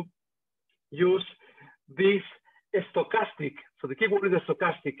do is to use this stochastic. So the key word is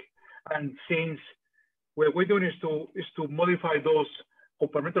stochastic, and since what we're doing is to modify those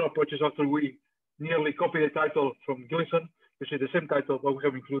compartmental approaches after we nearly copy the title from Gleason. Which is the same title, but we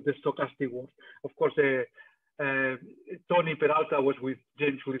have included the stochastic word. Of course, Tony Peralta was with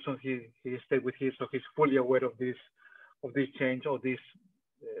James Gleason. He stayed with him, so he's fully aware of this change or this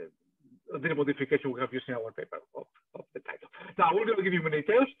modification we have used in our paper of the title. Now we're going to give you many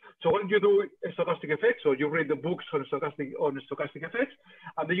details. So when you do a stochastic effects, so you read the books on stochastic effects,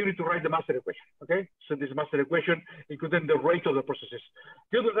 and then you need to write the master equation. Okay, so this master equation including the rate of the processes.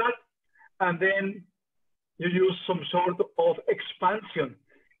 You do that, and then you use some sort of expansion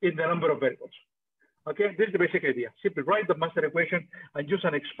in the number of variables. Okay, this is the basic idea. Simply write the master equation and use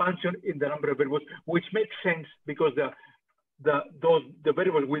an expansion in the number of variables, which makes sense because the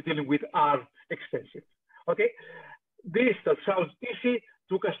variables we're dealing with are extensive. Okay, this that sounds easy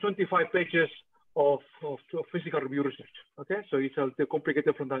took us 25 pages of physical review research. Okay, so it's a little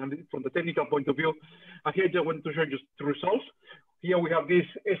complicated from the technical point of view. And here I just want to show you the results. Here we have this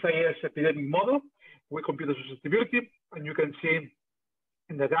SIS epidemic model. We compute the susceptibility, and you can see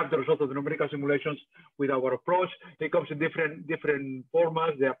in the graph the result of the numerical simulations with our approach. It comes in different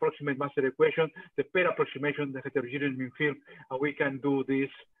formats: the approximate master equation, the pair approximation, the heterogeneous mean field, and we can do this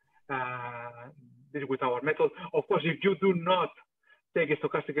with our method. Of course, if you do not take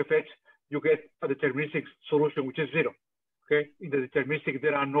stochastic effects, you get a deterministic solution, which is zero. Okay, in the deterministic,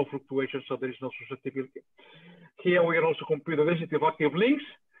 there are no fluctuations, so there is no susceptibility. Here we can also compute the density of active links,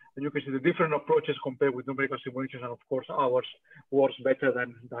 and you can see the different approaches compared with numerical simulations, and of course, ours works better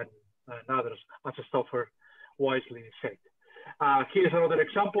than others, as Stauffer wisely said. Here's another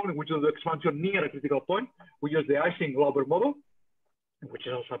example in which we do the expansion near a critical point. We use the Ising-Glauber model, which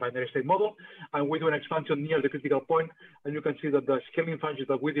is also a binary state model, and we do an expansion near the critical point, and you can see that the scaling functions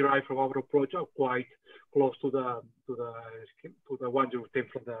that we derive from our approach are quite close to the ones you obtain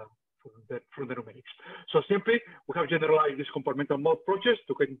from the numerics. So simply, we have generalized these compartmental mode approaches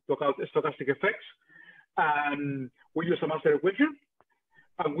to talk out stochastic effects, and we use a master equation,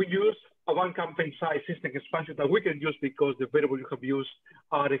 and we use a one campaign size system expansion that we can use because the variables you have used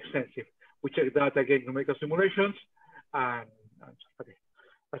are extensive. We check that again, numerical simulations, and okay,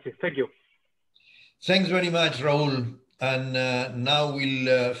 that's it. Thank you. Thanks very much, Raul. And now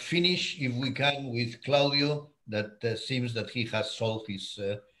we'll finish, if we can, with Claudio. That seems that he has solved his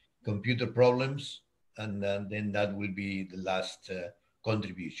computer problems, and then that will be the last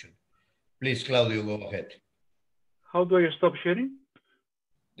contribution. Please, Claudio, go ahead. How do I stop sharing?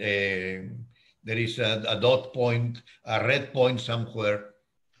 There is a dot point, a red point somewhere.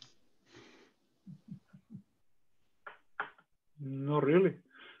 Not really.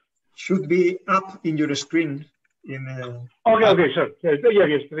 Should be up in your screen. Okay, sure.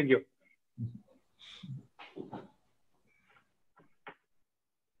 Yes, thank you.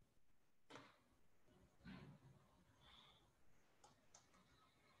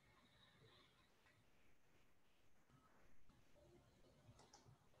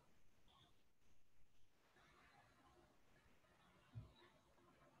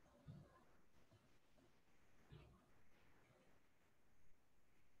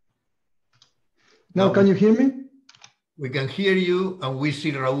 Now, can you hear me? We can hear you, and we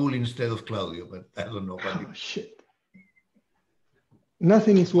see Raul instead of Claudio, but I don't know what. Oh, shit.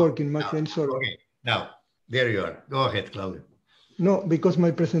 Nothing is working, my friend, sorry. Okay, now, there you are. Go ahead, Claudio. No, because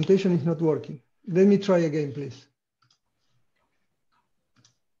my presentation is not working. Let me try again, please.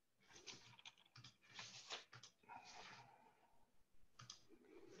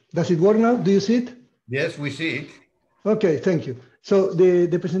 Does it work now? Do you see it? Yes, we see it. Okay, thank you. So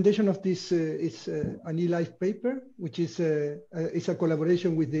the presentation of this is an eLife paper, which is a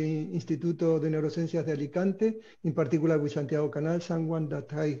collaboration with the Instituto de Neurociencias de Alicante, in particular with Santiago Canal, someone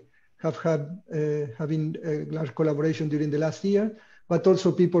that I have had having a large collaboration during the last year, but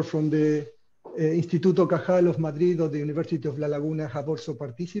also people from the Instituto Cajal of Madrid or the University of La Laguna have also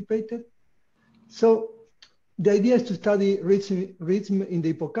participated. So the idea is to study rhythm in the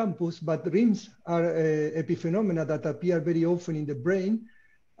hippocampus, but rhythms are epiphenomena that appear very often in the brain,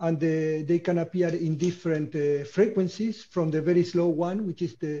 and they can appear in different frequencies, from the very slow one, which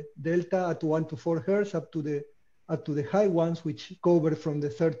is the delta at 1 to 4 hertz, up to the high ones, which cover from the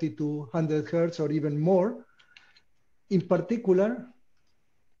 30 to 100 hertz or even more. In particular,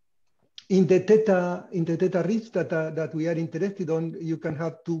 in the theta rhythms that we are interested on, you can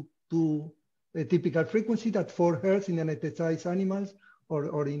have a typical frequency at 4 hertz in anesthetized animals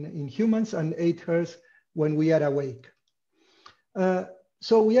or in humans, and 8 hertz when we are awake.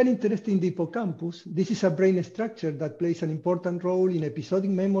 So we are interested in the hippocampus. This is a brain structure that plays an important role in episodic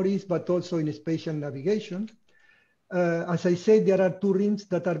memories, but also in spatial navigation. As I said, there are two rhythms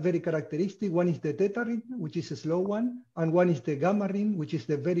that are very characteristic. One is the theta rhythm, which is a slow one, and one is the gamma rhythm, which is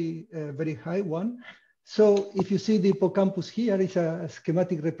the very high one. So if you see the hippocampus here is a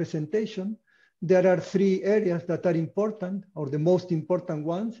schematic representation. There are three areas that are important, or the most important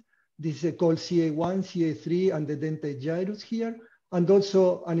ones. This is called CA1, CA3, and the dentate gyrus here, and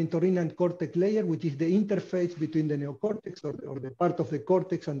also an entorhinal cortex layer, which is the interface between the neocortex or the part of the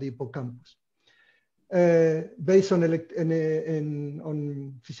cortex and the hippocampus. Based on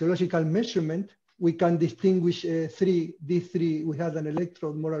physiological measurement, we can distinguish these three, we have an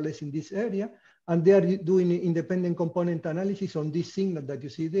electrode more or less in this area, and they are doing independent component analysis on this signal that you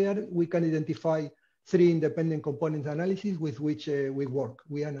see there. We can identify 3 independent component analyses with which we work,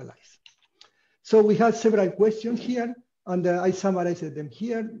 we analyze. So we have several questions here, and I summarized them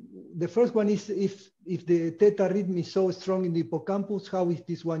here. The first one is if the theta rhythm is so strong in the hippocampus, how is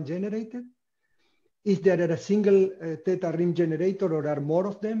this one generated? Is there a single theta rim generator, or are more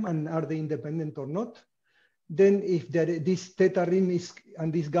of them, and are they independent or not? Then if this theta rim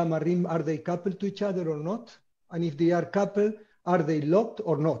and this gamma rim, are they coupled to each other or not? And if they are coupled, are they locked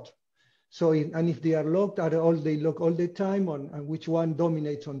or not? So, and if they are locked, are they locked all the time, and which one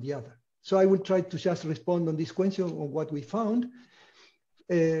dominates on the other? So I will try to just respond on this question on what we found.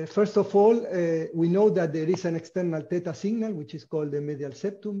 First of all, we know that there is an external theta signal, which is called the medial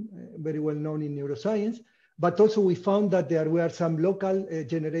septum, very well known in neuroscience. But also we found that there were some local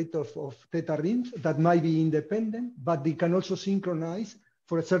generators of theta rims that might be independent, but they can also synchronize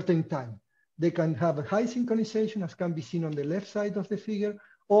for a certain time. They can have a high synchronization, as can be seen on the left side of the figure,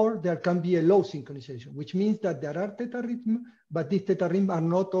 or there can be a low synchronization, which means that there are theta rhythms, but these theta rims are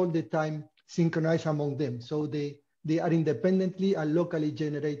not all the time synchronized among them. So they are independently and locally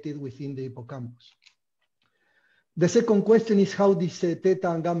generated within the hippocampus. The second question is how these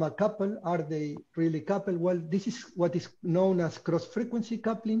theta and gamma couple. Are they really coupled? Well, this is what is known as cross-frequency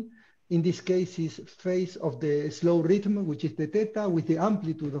coupling. In this case, is phase of the slow rhythm, which is the theta, with the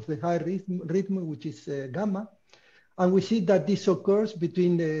amplitude of the high rhythm, which is gamma. And we see that this occurs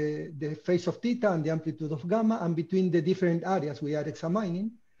between the phase of theta and the amplitude of gamma, and between the different areas we are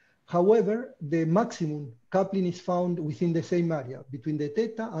examining. However, the maximum coupling is found within the same area, between the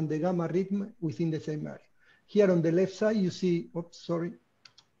theta and the gamma rhythm within the same area. Here on the left side, you see,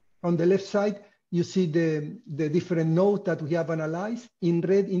 on the left side, you see the different nodes that we have analyzed. In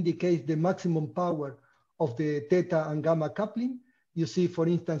red indicates the maximum power of the theta and gamma coupling. You see, for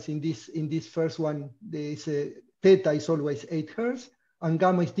instance, in this first one, there is theta is always 8 Hertz, and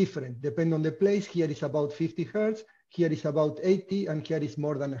gamma is different, depending on the place. Here is about 50 Hertz, here is about 80, and here is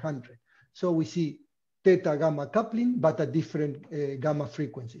more than 100. So we see theta gamma coupling, but at different gamma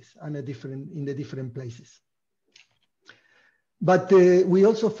frequencies and in the different places. But we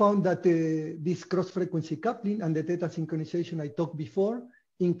also found that this cross-frequency coupling and the theta synchronization I talked before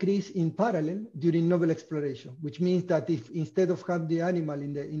increase in parallel during novel exploration, which means that if instead of having the animal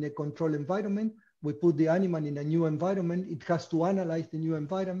in a controlled environment, we put the animal in a new environment, it has to analyze the new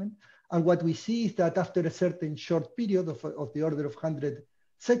environment. And what we see is that after a certain short period of the order of 100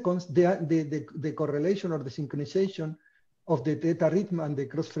 seconds, the correlation or the synchronization of the theta rhythm and the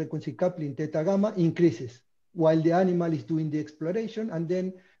cross-frequency coupling theta gamma increases while the animal is doing the exploration. And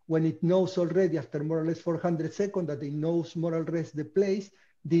then when it knows already after more or less 400 seconds that it knows more or less the place,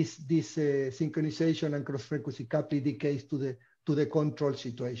 this synchronization and cross-frequency coupling decays to the control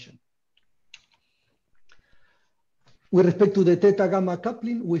situation. With respect to the theta gamma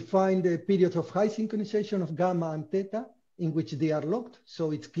coupling, we find periods of high synchronization of gamma and theta in which they are locked.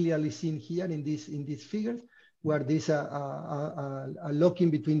 So it's clearly seen here in these figures, where there's a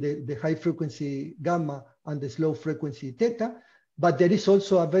locking between the high frequency gamma and the slow frequency theta. But there is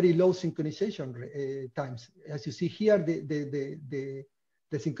also a very low synchronization times. As you see here, the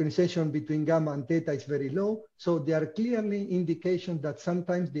synchronization between gamma and theta is very low. So there are clearly indications that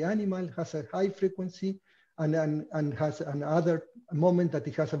sometimes the animal has a high frequency and has another moment that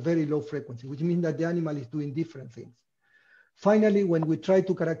it has a very low frequency, which means that the animal is doing different things. Finally, when we try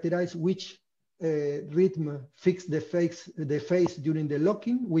to characterize which rhythm fixed the phase during the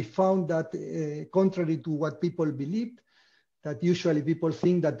locking, we found that contrary to what people believed, that usually people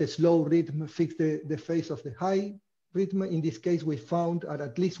think that the slow rhythm fixed the phase of the high rhythm. In this case, we found, or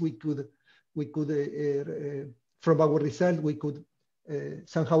at least we could from our result, we could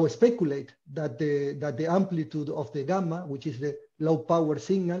somehow speculate that the amplitude of the gamma, which is the low power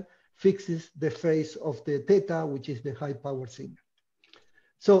signal, fixes the phase of the theta, which is the high power signal.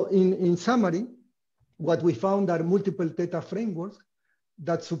 So in summary, what we found are multiple theta frameworks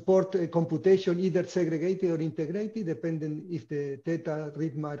that support computation either segregated or integrated, depending if the theta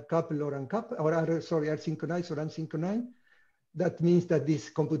rhythm are coupled or uncoupled, or are synchronized or unsynchronized. That means that this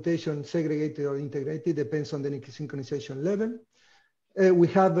computation segregated or integrated depends on the synchronization level.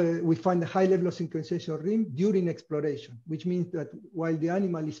 We find a high level of synchronization rim during exploration, which means that while the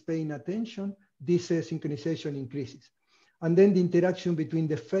animal is paying attention, this synchronization increases. And then the interaction between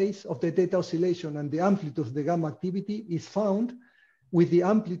the phase of the theta oscillation and the amplitude of the gamma activity is found with the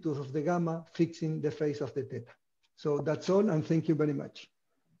amplitude of the gamma fixing the phase of the theta. So that's all, and thank you very much.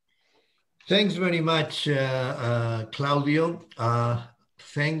 Thanks very much, Claudio.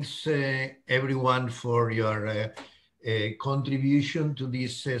 thanks everyone for your contribution to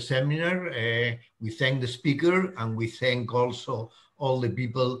this seminar. We thank the speaker, and we thank also all the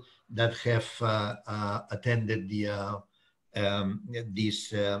people that have attended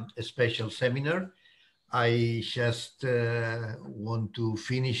this special seminar. I just want to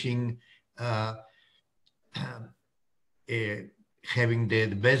finishing having the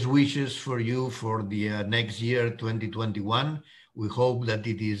best wishes for you for the next year, 2021. We hope that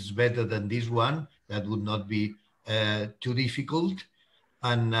it is better than this one. That would not be too difficult.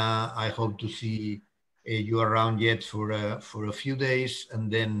 And I hope to see you around yet for a few days.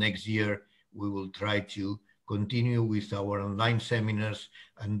 And then next year, we will try to continue with our online seminars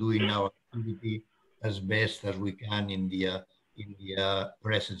and doing our activity as best as we can in the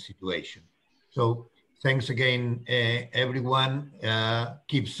present situation. So thanks again, everyone.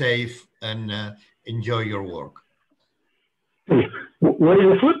 Keep safe and enjoy your work. What is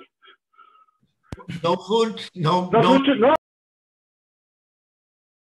the food? No food. No. Food, no.